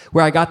where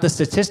I got the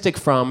statistic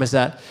from, is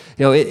that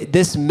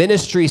this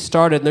ministry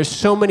started, and there's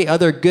so many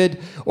other good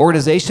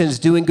organizations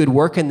doing good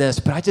work in this,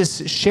 but I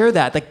just share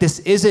that. Like, this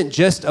isn't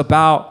just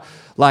about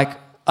like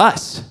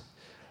us.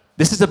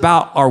 This is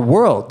about our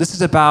world. This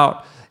is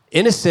about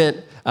innocent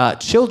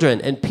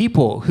children and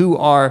people who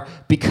are,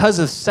 because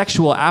of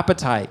sexual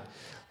appetite,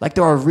 like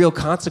there are real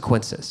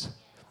consequences.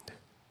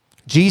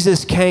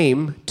 Jesus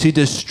came to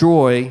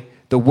destroy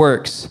the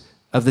works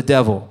of the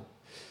devil.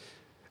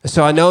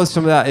 So I know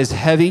some of that is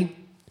heavy,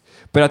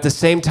 but at the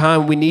same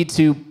time, we need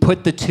to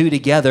put the two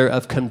together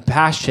of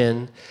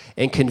compassion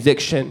and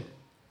conviction.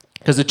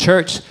 Because the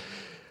church,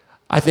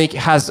 I think,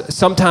 has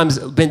sometimes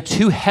been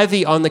too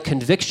heavy on the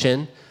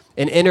conviction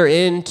and enter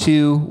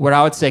into what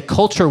I would say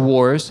culture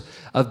wars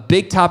of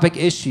big topic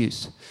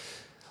issues.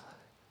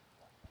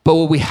 But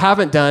what we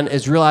haven't done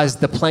is realize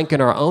the plank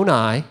in our own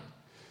eye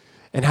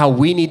and how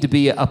we need to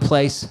be a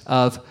place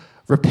of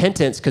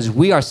repentance, because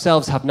we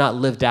ourselves have not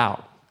lived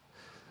out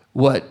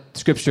what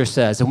Scripture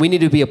says. And we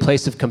need to be a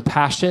place of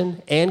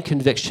compassion and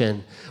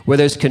conviction, where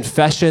there's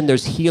confession,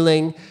 there's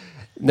healing,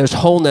 there's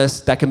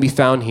wholeness that can be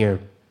found here.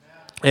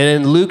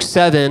 And in Luke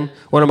 7,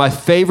 one of my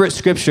favorite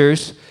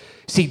scriptures,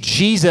 see,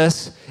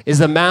 Jesus is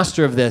the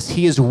master of this.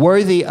 He is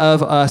worthy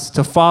of us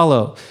to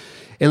follow.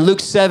 In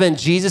Luke 7,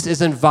 Jesus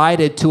is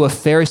invited to a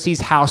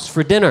Pharisee's house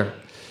for dinner.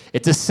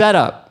 It's a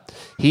setup.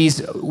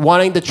 He's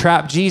wanting to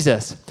trap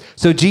Jesus.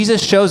 So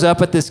Jesus shows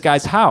up at this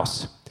guy's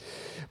house.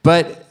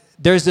 But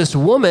there's this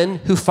woman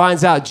who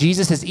finds out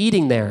Jesus is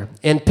eating there.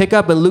 And pick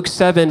up in Luke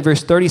 7,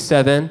 verse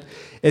 37,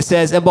 it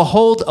says, "And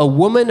behold, a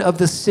woman of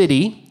the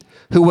city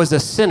who was a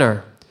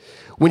sinner,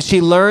 when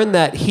she learned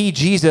that he,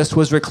 Jesus,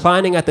 was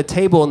reclining at the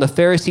table in the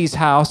Pharisee's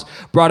house,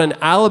 brought an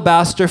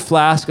alabaster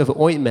flask of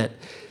ointment.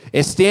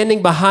 And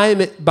standing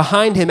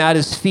behind him at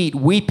his feet,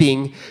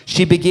 weeping,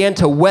 she began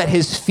to wet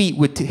his feet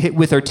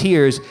with her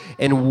tears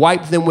and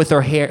wiped them with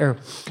her hair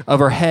of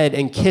her head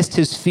and kissed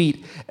his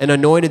feet and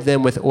anointed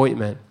them with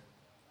ointment.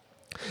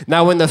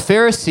 Now when the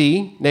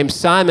Pharisee named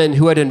Simon,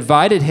 who had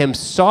invited him,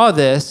 saw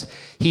this,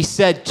 he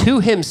said to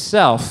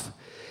himself,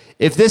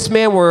 if this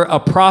man were a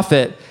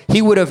prophet,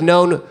 he would have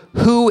known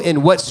who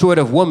and what sort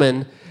of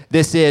woman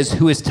this is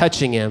who is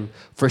touching him,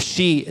 for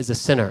she is a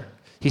sinner."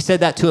 He said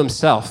that to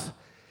himself.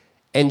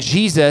 And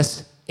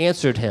Jesus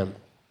answered him.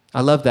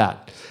 I love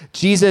that.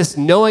 Jesus,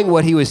 knowing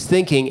what he was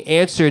thinking,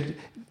 answered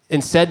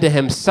and said to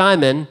him,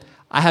 "Simon,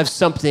 I have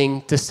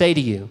something to say to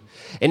you.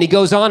 And he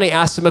goes on and he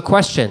asks him a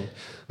question.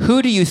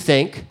 Who do you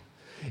think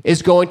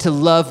is going to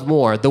love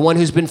more, the one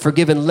who's been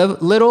forgiven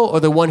little or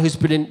the one who's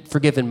been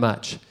forgiven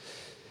much?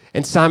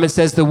 And Simon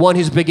says, the one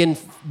who's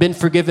been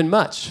forgiven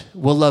much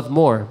will love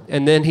more.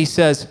 And then he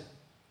says,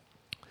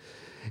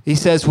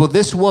 well,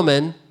 this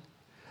woman,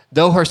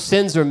 though her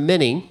sins are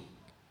many,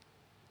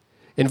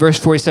 in verse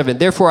 47,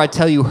 therefore I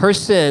tell you, her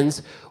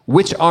sins,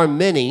 which are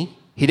many,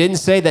 he didn't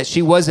say that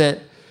she wasn't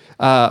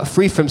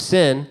free from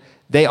sin,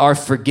 they are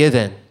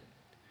forgiven.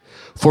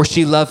 For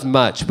she loved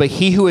much, but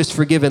he who is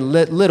forgiven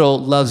little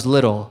loves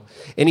little.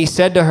 And he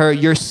said to her,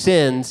 your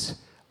sins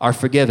are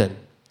forgiven.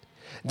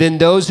 Then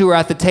those who were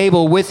at the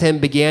table with him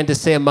began to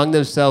say among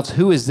themselves,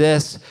 who is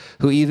this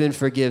who even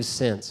forgives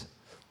sins?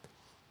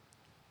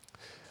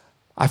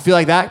 I feel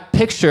like that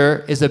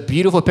picture is a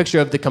beautiful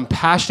picture of the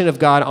compassion of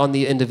God on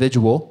the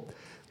individual,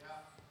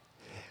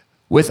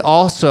 with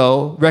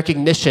also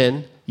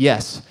recognition,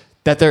 yes,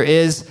 that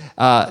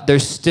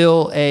there's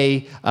still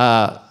a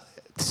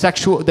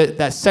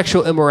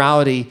sexual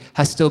immorality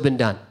has still been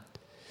done.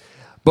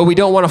 But we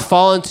don't want to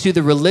fall into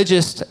the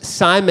religious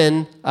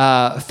Simon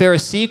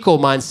Pharisaical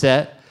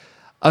mindset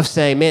of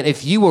saying, man,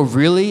 if you were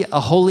really a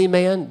holy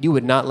man, you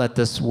would not let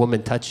this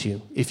woman touch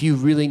you if you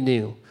really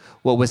knew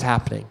what was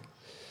happening.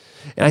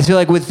 And I feel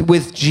like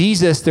with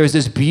Jesus, there's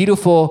this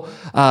beautiful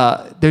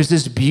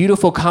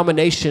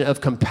combination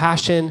of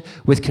compassion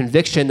with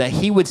conviction that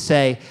he would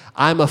say,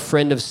 I'm a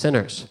friend of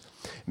sinners.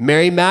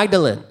 Mary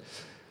Magdalene,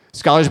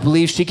 scholars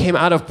believe she came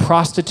out of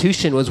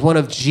prostitution, was one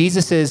of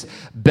Jesus's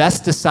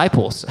best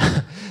disciples.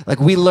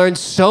 Like, we learned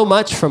so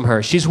much from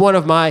her. She's one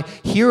of my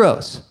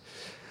heroes.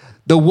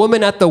 The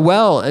woman at the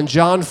well in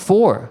John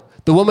 4,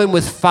 the woman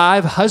with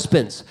 5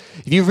 husbands.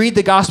 If you read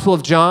the Gospel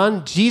of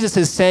John, Jesus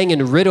is saying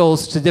in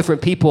riddles to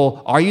different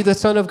people, are you the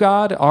Son of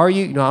God? Are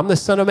you? No, I'm the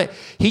Son of Man.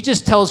 He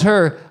just tells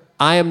her,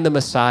 I am the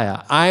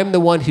Messiah. I am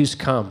the one who's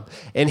come.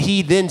 And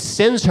he then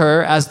sends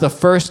her as the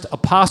first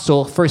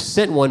apostle, first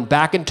sent one,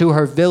 back into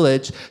her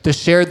village to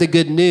share the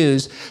good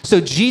news.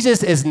 So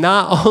Jesus is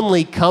not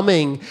only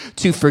coming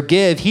to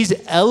forgive, he's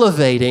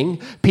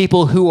elevating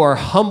people who are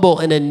humble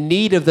and in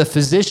need of the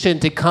physician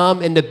to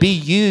come and to be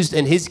used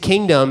in his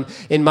kingdom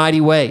in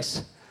mighty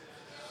ways.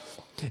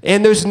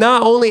 And there's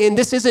not only, and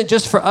this isn't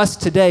just for us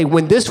today,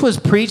 when this was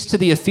preached to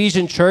the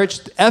Ephesian church,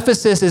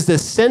 Ephesus is the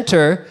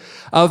center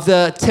of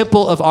the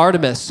temple of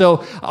Artemis.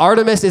 So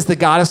Artemis is the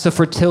goddess of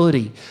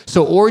fertility.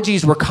 So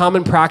orgies were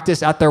common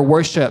practice at their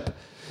worship.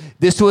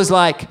 This was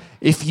like,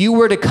 if you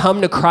were to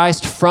come to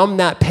Christ from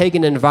that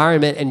pagan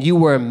environment and you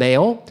were a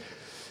male,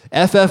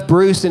 F.F.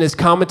 Bruce in his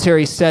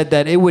commentary said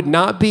that it would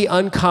not be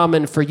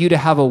uncommon for you to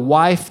have a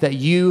wife that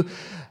you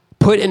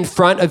put in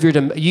charge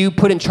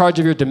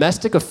of your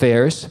domestic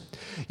affairs.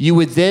 You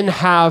would then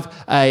have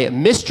a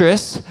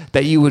mistress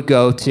that you would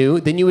go to.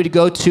 Then you would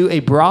go to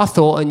a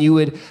brothel and you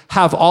would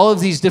have all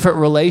of these different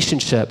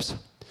relationships.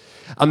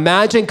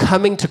 Imagine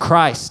coming to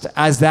Christ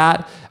as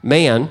that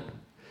man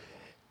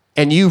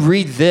and you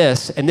read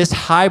this and this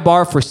high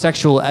bar for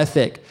sexual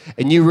ethic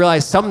and you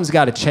realize something's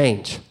got to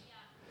change.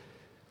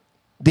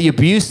 The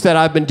abuse that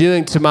I've been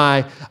doing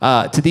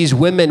to these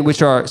women,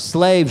 which are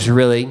slaves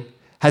really,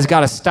 has got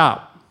to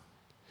stop.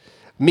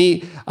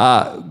 Me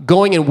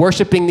going and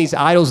worshiping these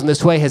idols in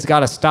this way has got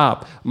to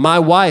stop. My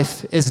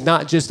wife is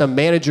not just a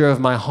manager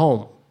of my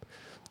home.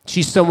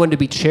 She's someone to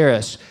be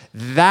cherished.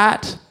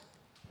 That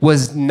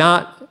was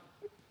not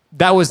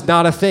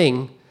a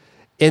thing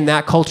in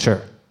that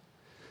culture.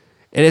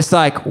 And it's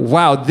like,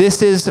 wow,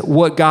 this is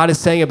what God is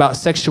saying about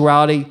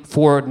sexuality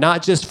for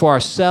not just for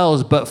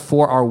ourselves, but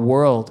for our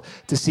world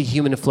to see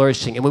human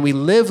flourishing. And when we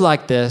live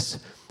like this,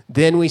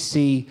 then we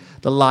see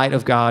the light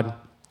of God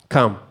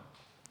come.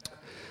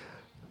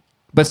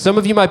 But some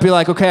of you might be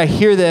like, okay, I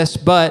hear this,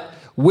 but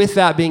with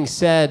that being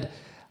said,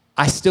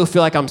 I still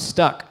feel like I'm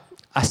stuck.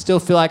 I still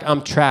feel like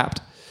I'm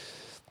trapped.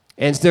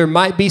 And there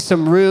might be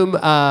some room,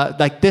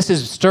 like this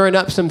is stirring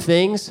up some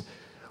things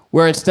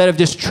where instead of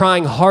just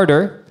trying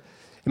harder,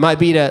 it might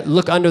be to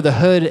look under the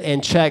hood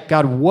and check,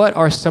 God, what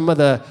are some of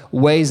the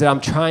ways that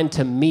I'm trying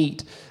to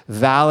meet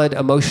valid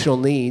emotional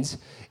needs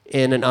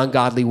in an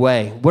ungodly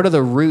way? What are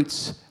the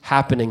roots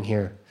happening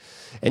here?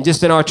 And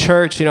just in our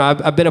church,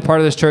 I've been a part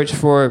of this church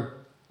for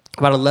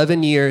about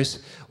 11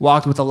 years,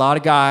 walked with a lot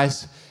of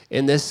guys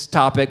in this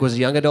topic, was a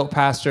young adult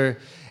pastor,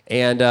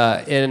 and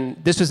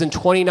this was in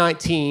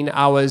 2019.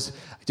 I was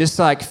just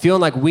like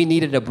feeling like we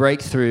needed a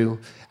breakthrough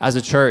as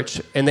a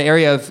church in the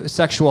area of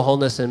sexual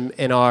wholeness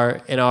in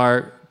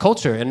our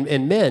culture and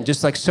in men,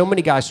 just like so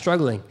many guys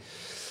struggling.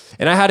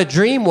 And I had a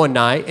dream one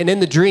night, and in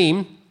the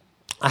dream,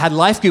 I had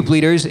life group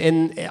leaders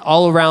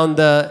all around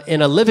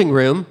in a living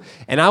room,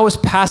 and I was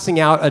passing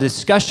out a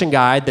discussion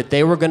guide that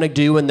they were going to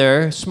do in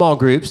their small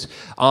groups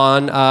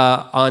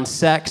on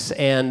sex,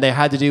 and they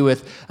had to do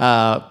with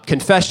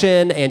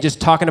confession and just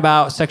talking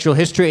about sexual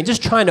history and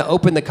just trying to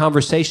open the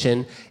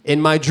conversation.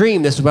 In my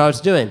dream, this is what I was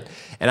doing.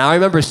 And I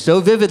remember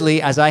so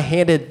vividly as I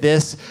handed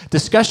this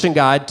discussion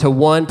guide to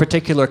one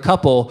particular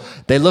couple,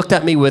 they looked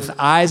at me with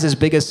eyes as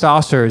big as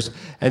saucers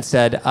and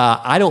said,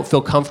 I don't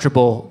feel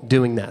comfortable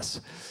doing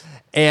this.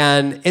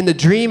 And in the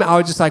dream, I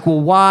was just like, well,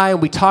 why?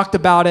 And we talked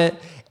about it,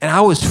 and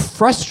I was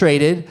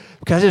frustrated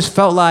because I just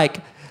felt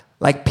like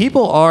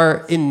people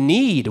are in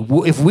need.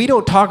 If we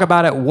don't talk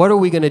about it, what are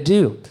we going to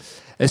do?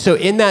 And so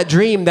in that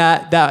dream,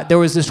 that there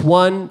was this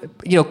one,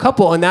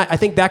 couple, and that I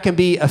think that can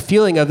be a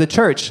feeling of the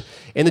church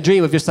in the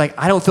dream of just like,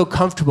 I don't feel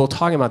comfortable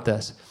talking about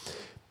this.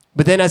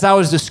 But then as I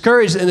was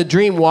discouraged in the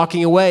dream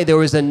walking away, there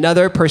was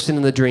another person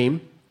in the dream,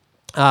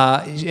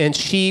 and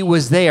she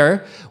was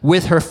there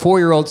with her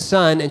 4-year-old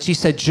son, and she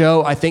said,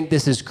 Joe, I think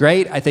this is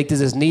great. I think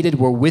this is needed.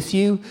 We're with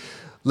you.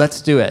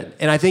 Let's do it.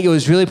 And I think it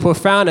was really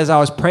profound as I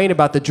was praying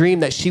about the dream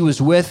that she was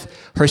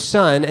with her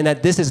son, and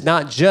that this is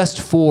not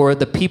just for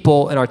the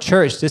people in our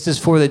church. This is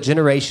for the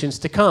generations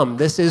to come.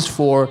 This is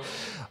for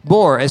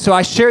more. And so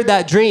I shared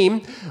that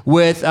dream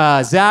with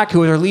Zach, who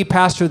was our lead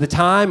pastor at the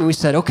time, and we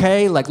said,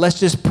 okay, let's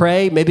just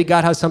pray. Maybe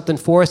God has something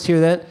for us here,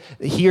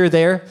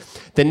 there.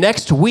 The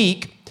next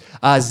week,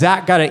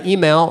 Zach got an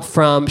email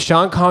from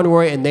Sean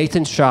Conroy and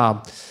Nathan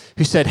Shaw,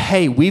 who said,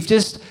 hey,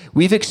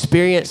 we've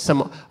experienced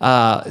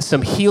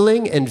some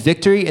healing and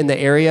victory in the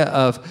area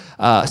of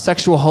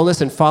sexual wholeness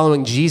and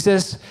following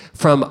Jesus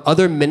from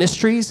other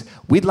ministries.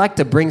 We'd like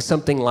to bring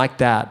something like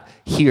that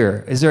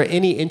here. Is there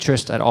any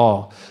interest at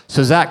all?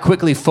 So Zach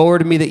quickly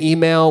forwarded me the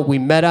email. We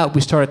met up.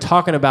 We started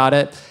talking about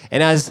it.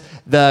 And as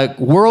the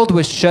world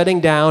was shutting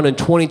down in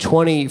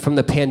 2020 from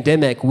the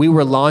pandemic, we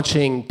were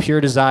launching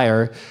Pure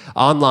Desire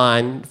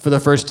online for the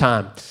first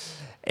time.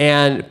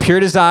 And Pure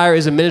Desire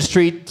is a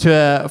ministry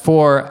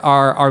for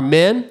our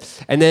men.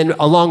 And then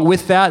along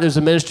with that, there's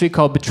a ministry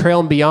called Betrayal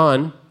and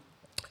Beyond.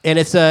 And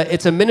it's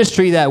a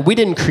ministry that we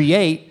didn't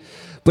create,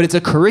 but it's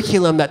a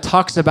curriculum that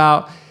talks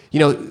about,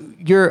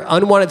 your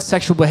unwanted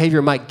sexual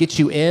behavior might get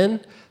you in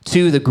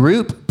to the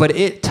group, but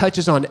it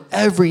touches on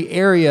every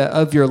area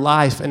of your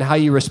life and how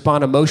you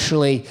respond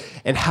emotionally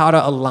and how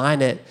to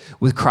align it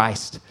with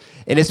Christ.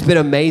 And it's been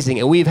amazing.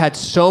 And we've had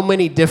so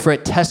many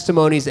different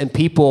testimonies and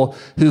people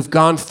who've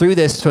gone through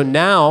this. So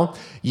now,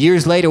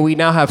 years later, we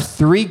now have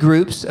 3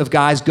 groups of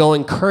guys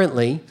going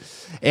currently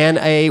and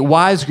a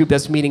wives group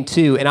that's meeting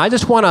too. And I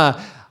just want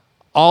to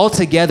all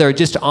together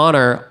just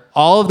honor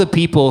all of the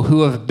people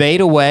who have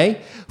made a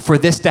way for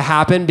this to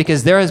happen,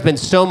 because there has been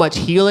so much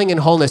healing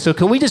and wholeness. So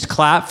can we just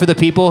clap for the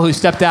people who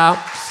stepped out?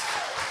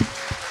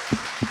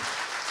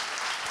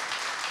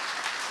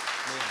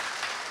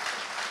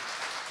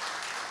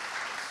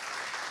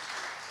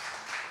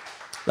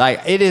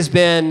 It has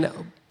been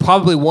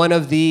probably one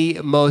of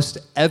the most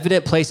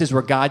evident places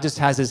where God just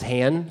has his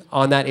hand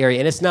on that area.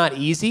 And it's not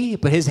easy,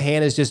 but his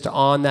hand is just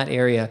on that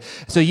area.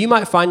 So you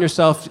might find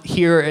yourself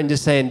here and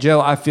just saying, Joe,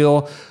 I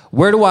feel,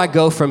 where do I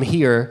go from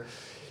here?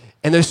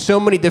 And there's so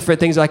many different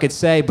things I could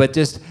say, but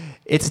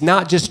it's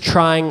not just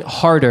trying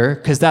harder,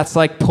 because that's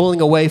like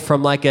pulling away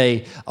from like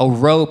a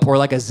rope or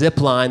like a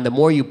zip line. The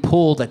more you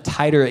pull, the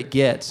tighter it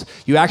gets.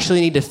 You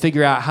actually need to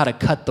figure out how to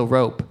cut the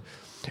rope.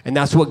 And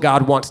that's what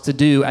God wants to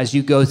do as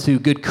you go through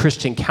good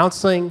Christian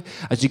counseling,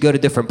 as you go to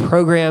different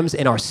programs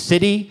in our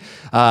city.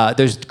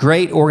 There's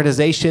great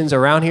organizations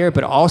around here,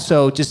 but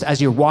also just as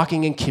you're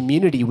walking in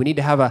community, we need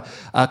to have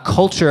a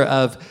culture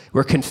of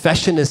where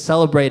confession is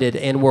celebrated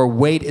and where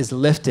weight is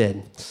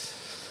lifted.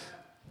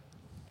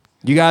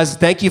 You guys,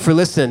 thank you for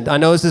listening. I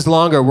know this is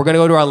longer. We're going to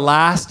go to our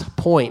last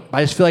point.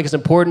 I just feel like it's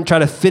important to try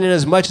to fit in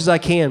as much as I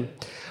can.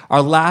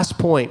 Our last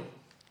point,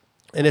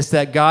 and it's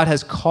that God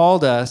has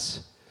called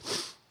us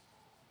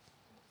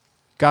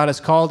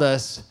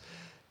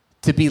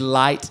to be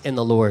light in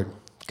the Lord.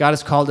 God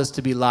has called us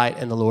to be light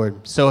in the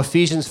Lord. So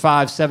Ephesians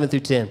 5, 7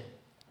 through 10.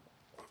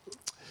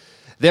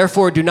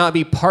 Therefore, do not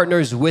be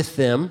partners with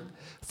them,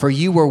 for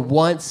you were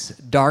once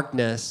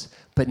darkness,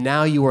 but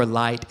now you are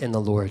light in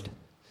the Lord.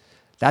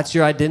 That's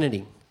your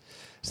identity.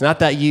 It's not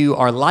that you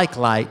are like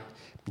light.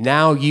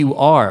 Now you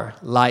are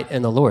light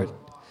in the Lord.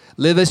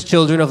 Live as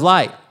children of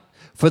light.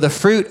 For the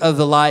fruit of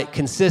the light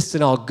consists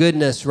in all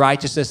goodness,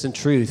 righteousness, and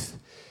truth.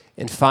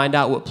 And find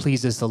out what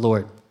pleases the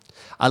Lord.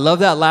 I love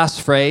that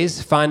last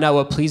phrase, find out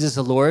what pleases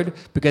the Lord,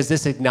 because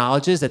this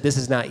acknowledges that this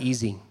is not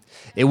easy.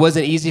 It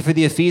wasn't easy for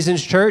the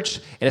Ephesians church,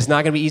 and it's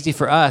not going to be easy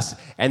for us.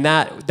 And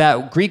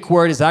that Greek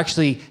word is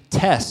actually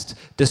test,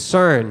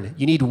 discern.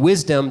 You need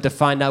wisdom to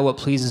find out what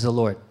pleases the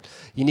Lord.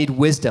 You need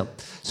wisdom.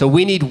 So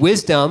we need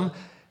wisdom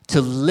to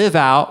live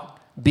out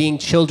being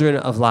children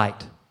of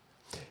light.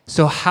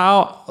 So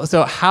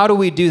how do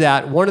we do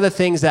that? One of the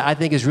things that I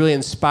think is really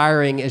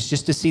inspiring is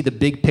just to see the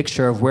big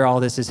picture of where all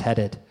this is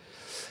headed.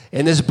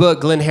 In this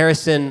book, Glenn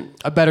Harrison,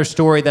 A Better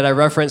Story, that I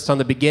referenced on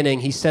the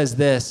beginning, he says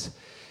this.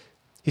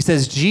 He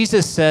says,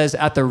 Jesus says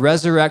at the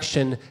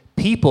resurrection,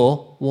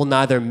 people will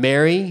neither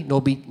marry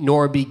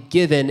nor be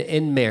given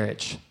in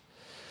marriage.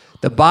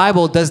 The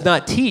Bible does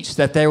not teach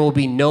that there will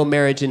be no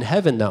marriage in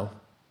heaven, though.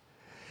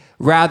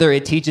 Rather,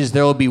 it teaches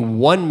there will be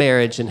one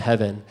marriage in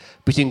heaven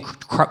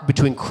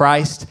between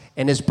Christ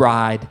and his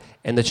bride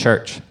and the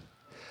church.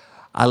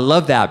 I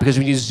love that because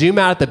when you zoom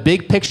out at the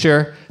big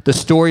picture, the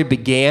story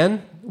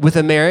began with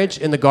a marriage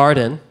in the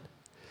garden.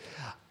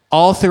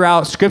 All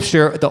throughout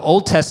Scripture, the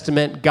Old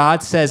Testament,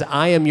 God says,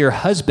 I am your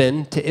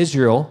husband to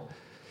Israel.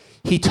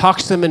 He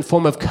talks to them in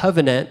form of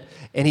covenant,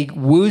 and he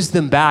woos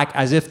them back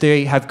as if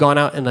they have gone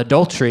out in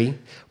adultery.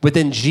 But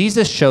then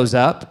Jesus shows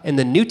up in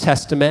the New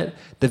Testament.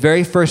 The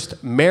very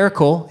first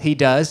miracle he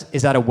does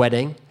is at a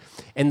wedding.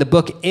 And the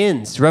book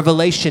ends,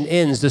 Revelation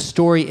ends, the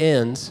story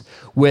ends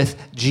with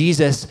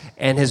Jesus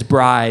and his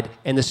bride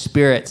and the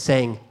Spirit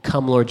saying,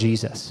 come, Lord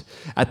Jesus,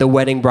 at the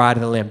wedding bride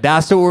of the Lamb.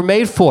 That's what we're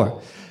made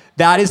for.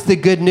 That is the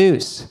good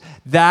news.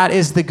 That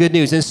is the good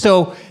news. And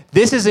so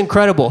this is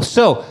incredible.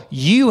 So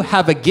you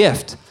have a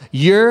gift.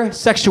 Your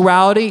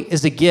sexuality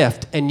is a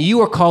gift, and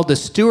you are called to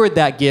steward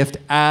that gift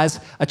as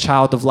a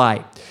child of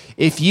light.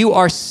 If you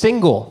are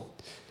single,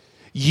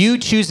 you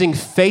choosing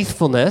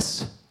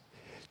faithfulness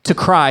to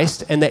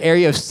Christ in the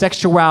area of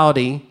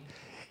sexuality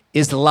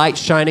is light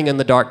shining in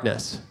the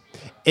darkness.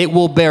 It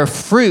will bear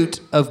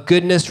fruit of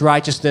goodness,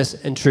 righteousness,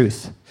 and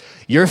truth.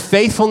 Your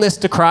faithfulness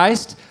to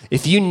Christ,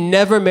 if you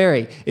never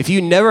marry, if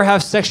you never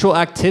have sexual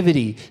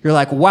activity, you're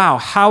like, wow,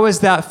 how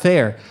is that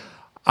fair?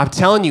 I'm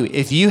telling you,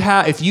 if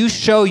you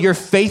show your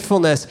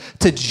faithfulness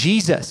to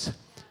Jesus,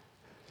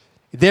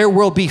 there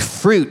will be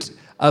fruit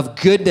of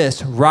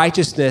goodness,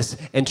 righteousness,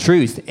 and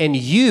truth. And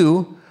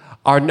you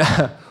are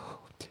not,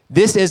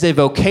 this is a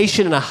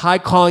vocation and a high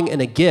calling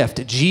and a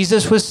gift.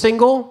 Jesus was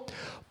single.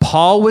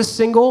 Paul was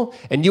single,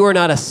 and you are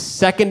not a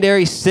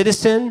secondary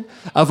citizen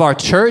of our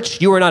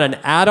church. You are not an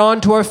add-on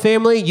to our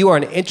family. You are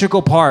an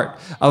integral part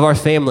of our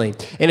family.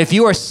 And if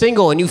you are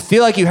single and you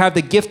feel like you have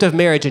the gift of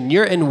marriage and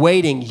you're in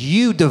waiting,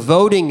 you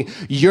devoting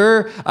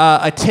your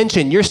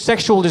attention, your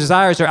sexual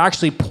desires are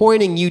actually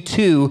pointing you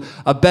to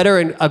a better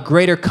and a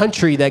greater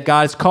country that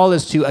God has called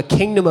us to, a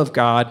kingdom of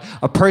God,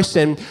 a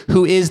person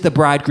who is the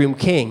bridegroom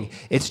king.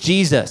 It's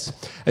Jesus.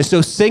 And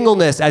so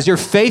singleness, as you're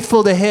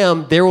faithful to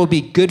him, there will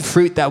be good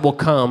fruit that will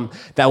come,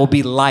 that will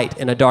be light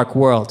in a dark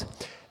world.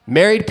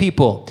 Married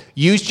people,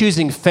 you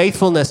choosing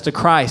faithfulness to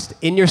Christ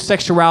in your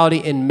sexuality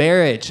in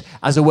marriage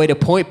as a way to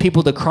point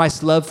people to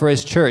Christ's love for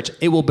his church,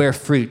 it will bear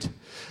fruit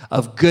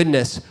of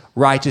goodness,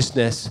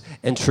 righteousness,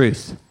 and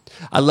truth.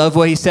 I love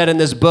what he said in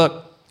this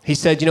book. He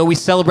said, we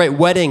celebrate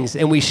weddings,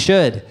 and we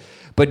should.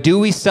 But do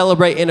we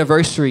celebrate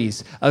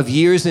anniversaries of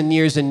years and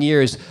years and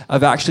years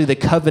of actually the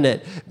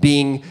covenant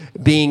being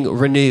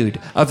renewed,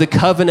 of the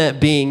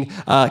covenant being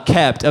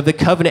kept, of the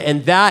covenant?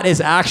 And that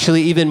is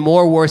actually even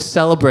more worth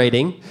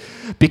celebrating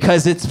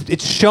because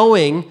it's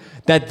showing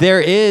that there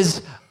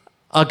is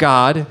a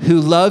God who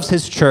loves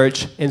his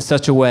church in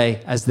such a way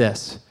as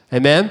this.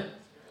 Amen?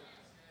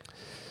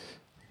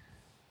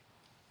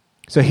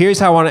 So here's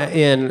how I want to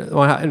end. I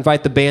want to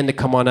invite the band to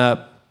come on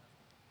up.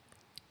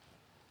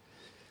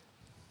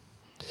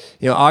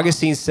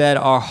 Augustine said,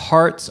 our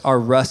hearts are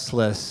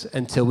restless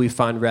until we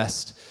find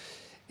rest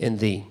in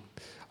thee.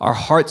 Our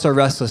hearts are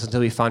restless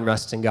until we find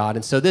rest in God.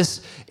 And so this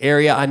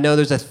area, I know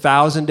there's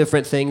 1,000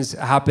 different things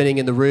happening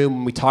in the room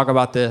when we talk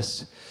about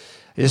this.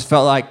 It just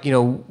felt like,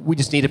 we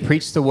just need to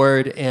preach the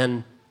word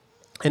and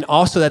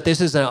also that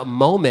this is a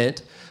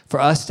moment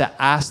for us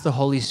to ask the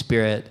Holy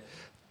Spirit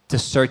to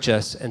search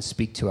us and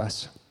speak to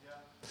us.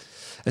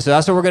 And so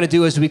that's what we're going to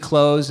do as we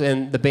close,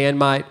 and the band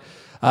might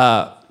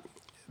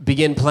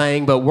begin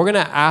playing, but we're going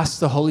to ask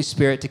the Holy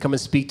Spirit to come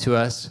and speak to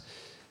us.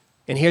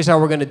 And here's how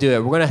we're going to do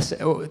it. We're going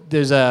to,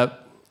 there's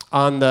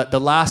on the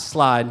last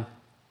slide,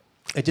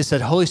 it just said,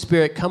 Holy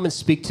Spirit, come and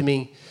speak to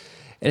me.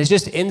 And it's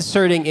just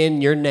inserting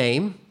in your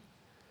name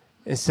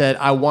and said,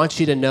 I want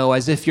you to know,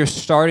 as if you're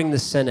starting the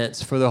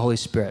sentence for the Holy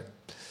Spirit.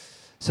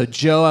 So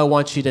Joe, I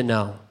want you to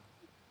know.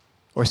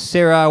 Or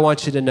Sarah, I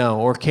want you to know.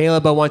 Or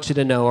Caleb, I want you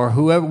to know. Or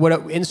whoever,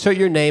 whatever, insert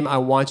your name, I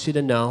want you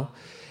to know.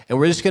 And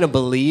we're just going to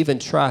believe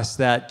and trust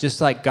that just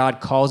like God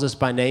calls us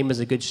by name as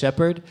a good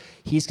shepherd,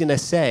 he's going to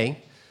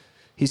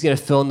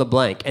fill in the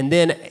blank. And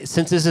then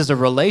since this is a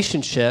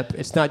relationship,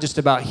 it's not just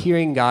about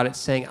hearing God, it's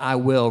saying, I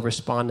will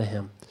respond to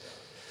him.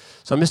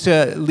 So I'm just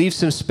going to leave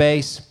some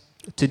space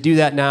to do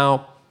that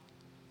now.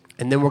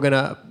 And then we're going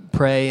to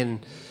pray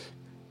and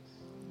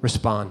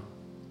respond.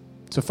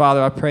 So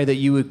Father, I pray that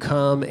you would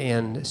come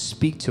and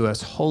speak to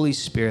us. Holy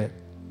Spirit,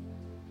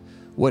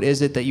 what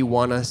is it that you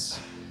want us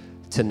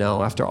to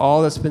know? After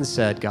all that's been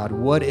said, God,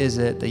 what is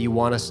it that you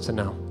want us to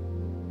know?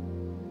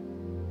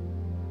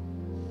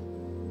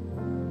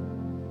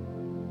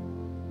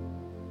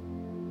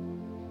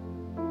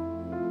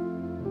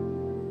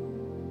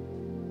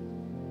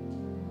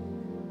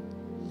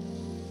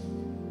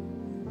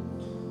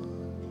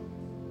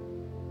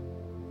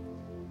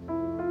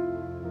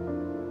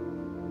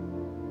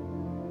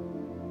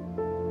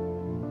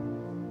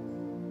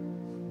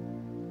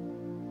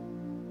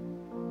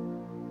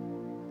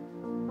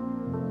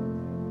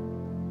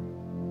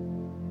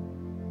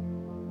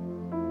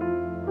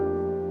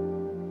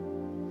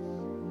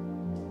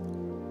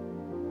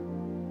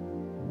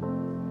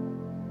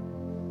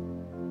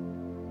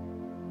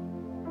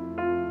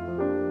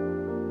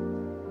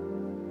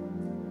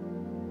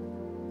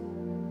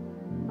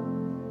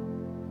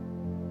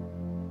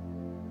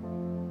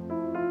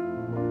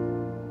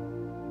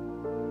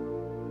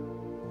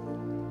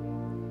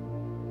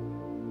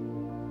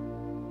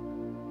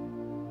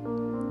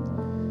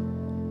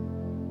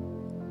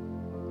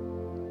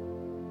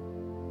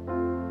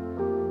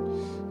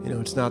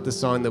 It's not the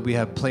song that we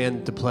have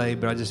planned to play,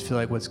 but I just feel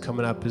like what's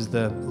coming up is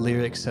the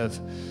lyrics of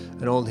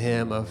an old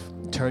hymn of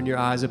turn your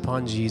eyes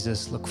upon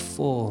Jesus, look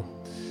full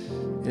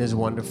in his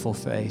wonderful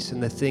face,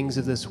 and the things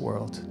of this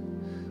world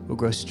will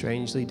grow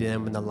strangely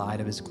dim in the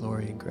light of his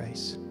glory and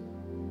grace.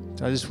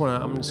 So I'm just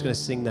going to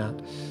sing that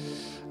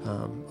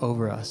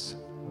over us.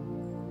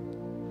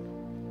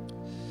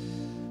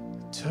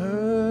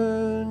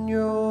 Turn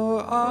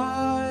your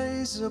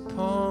eyes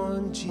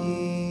upon Jesus,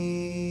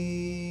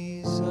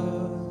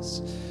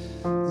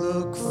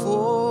 look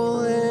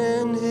full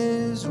in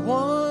his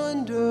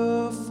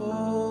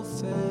wonderful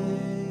face,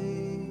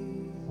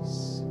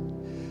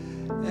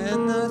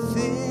 and the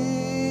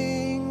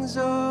things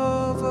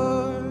of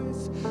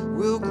earth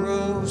will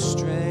grow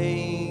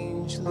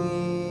strangely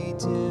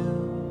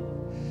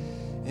dim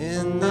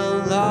in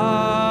the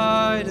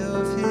light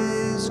of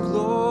his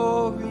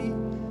glory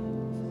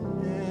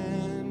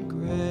and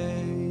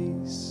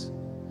grace.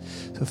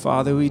 So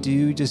Father, we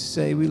do just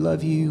say we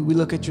love you. We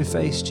look at your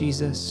face,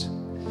 Jesus.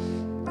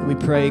 And we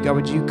pray, God,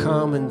 would you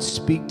come and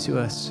speak to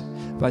us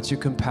about your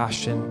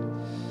compassion,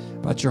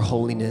 about your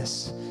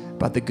holiness,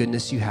 about the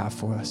goodness you have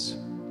for us.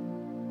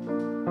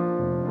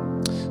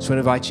 So I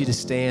invite you to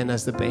stand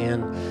as the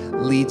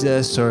band leads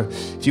us, or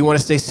if you want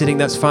to stay sitting,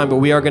 that's fine, but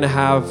we are going to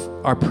have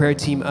our prayer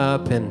team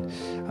up, and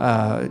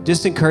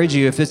just encourage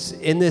you, if it's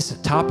in this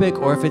topic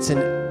or if it's in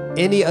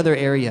any other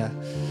area,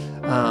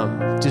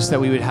 just that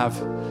we would have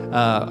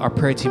our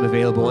prayer team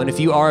available. And if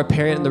you are a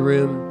parent in the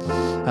room,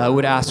 I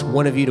would ask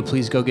one of you to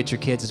please go get your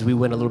kids as we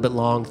went a little bit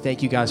long.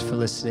 Thank you guys for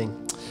listening.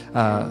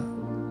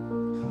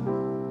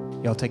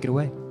 Y'all take it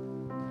away.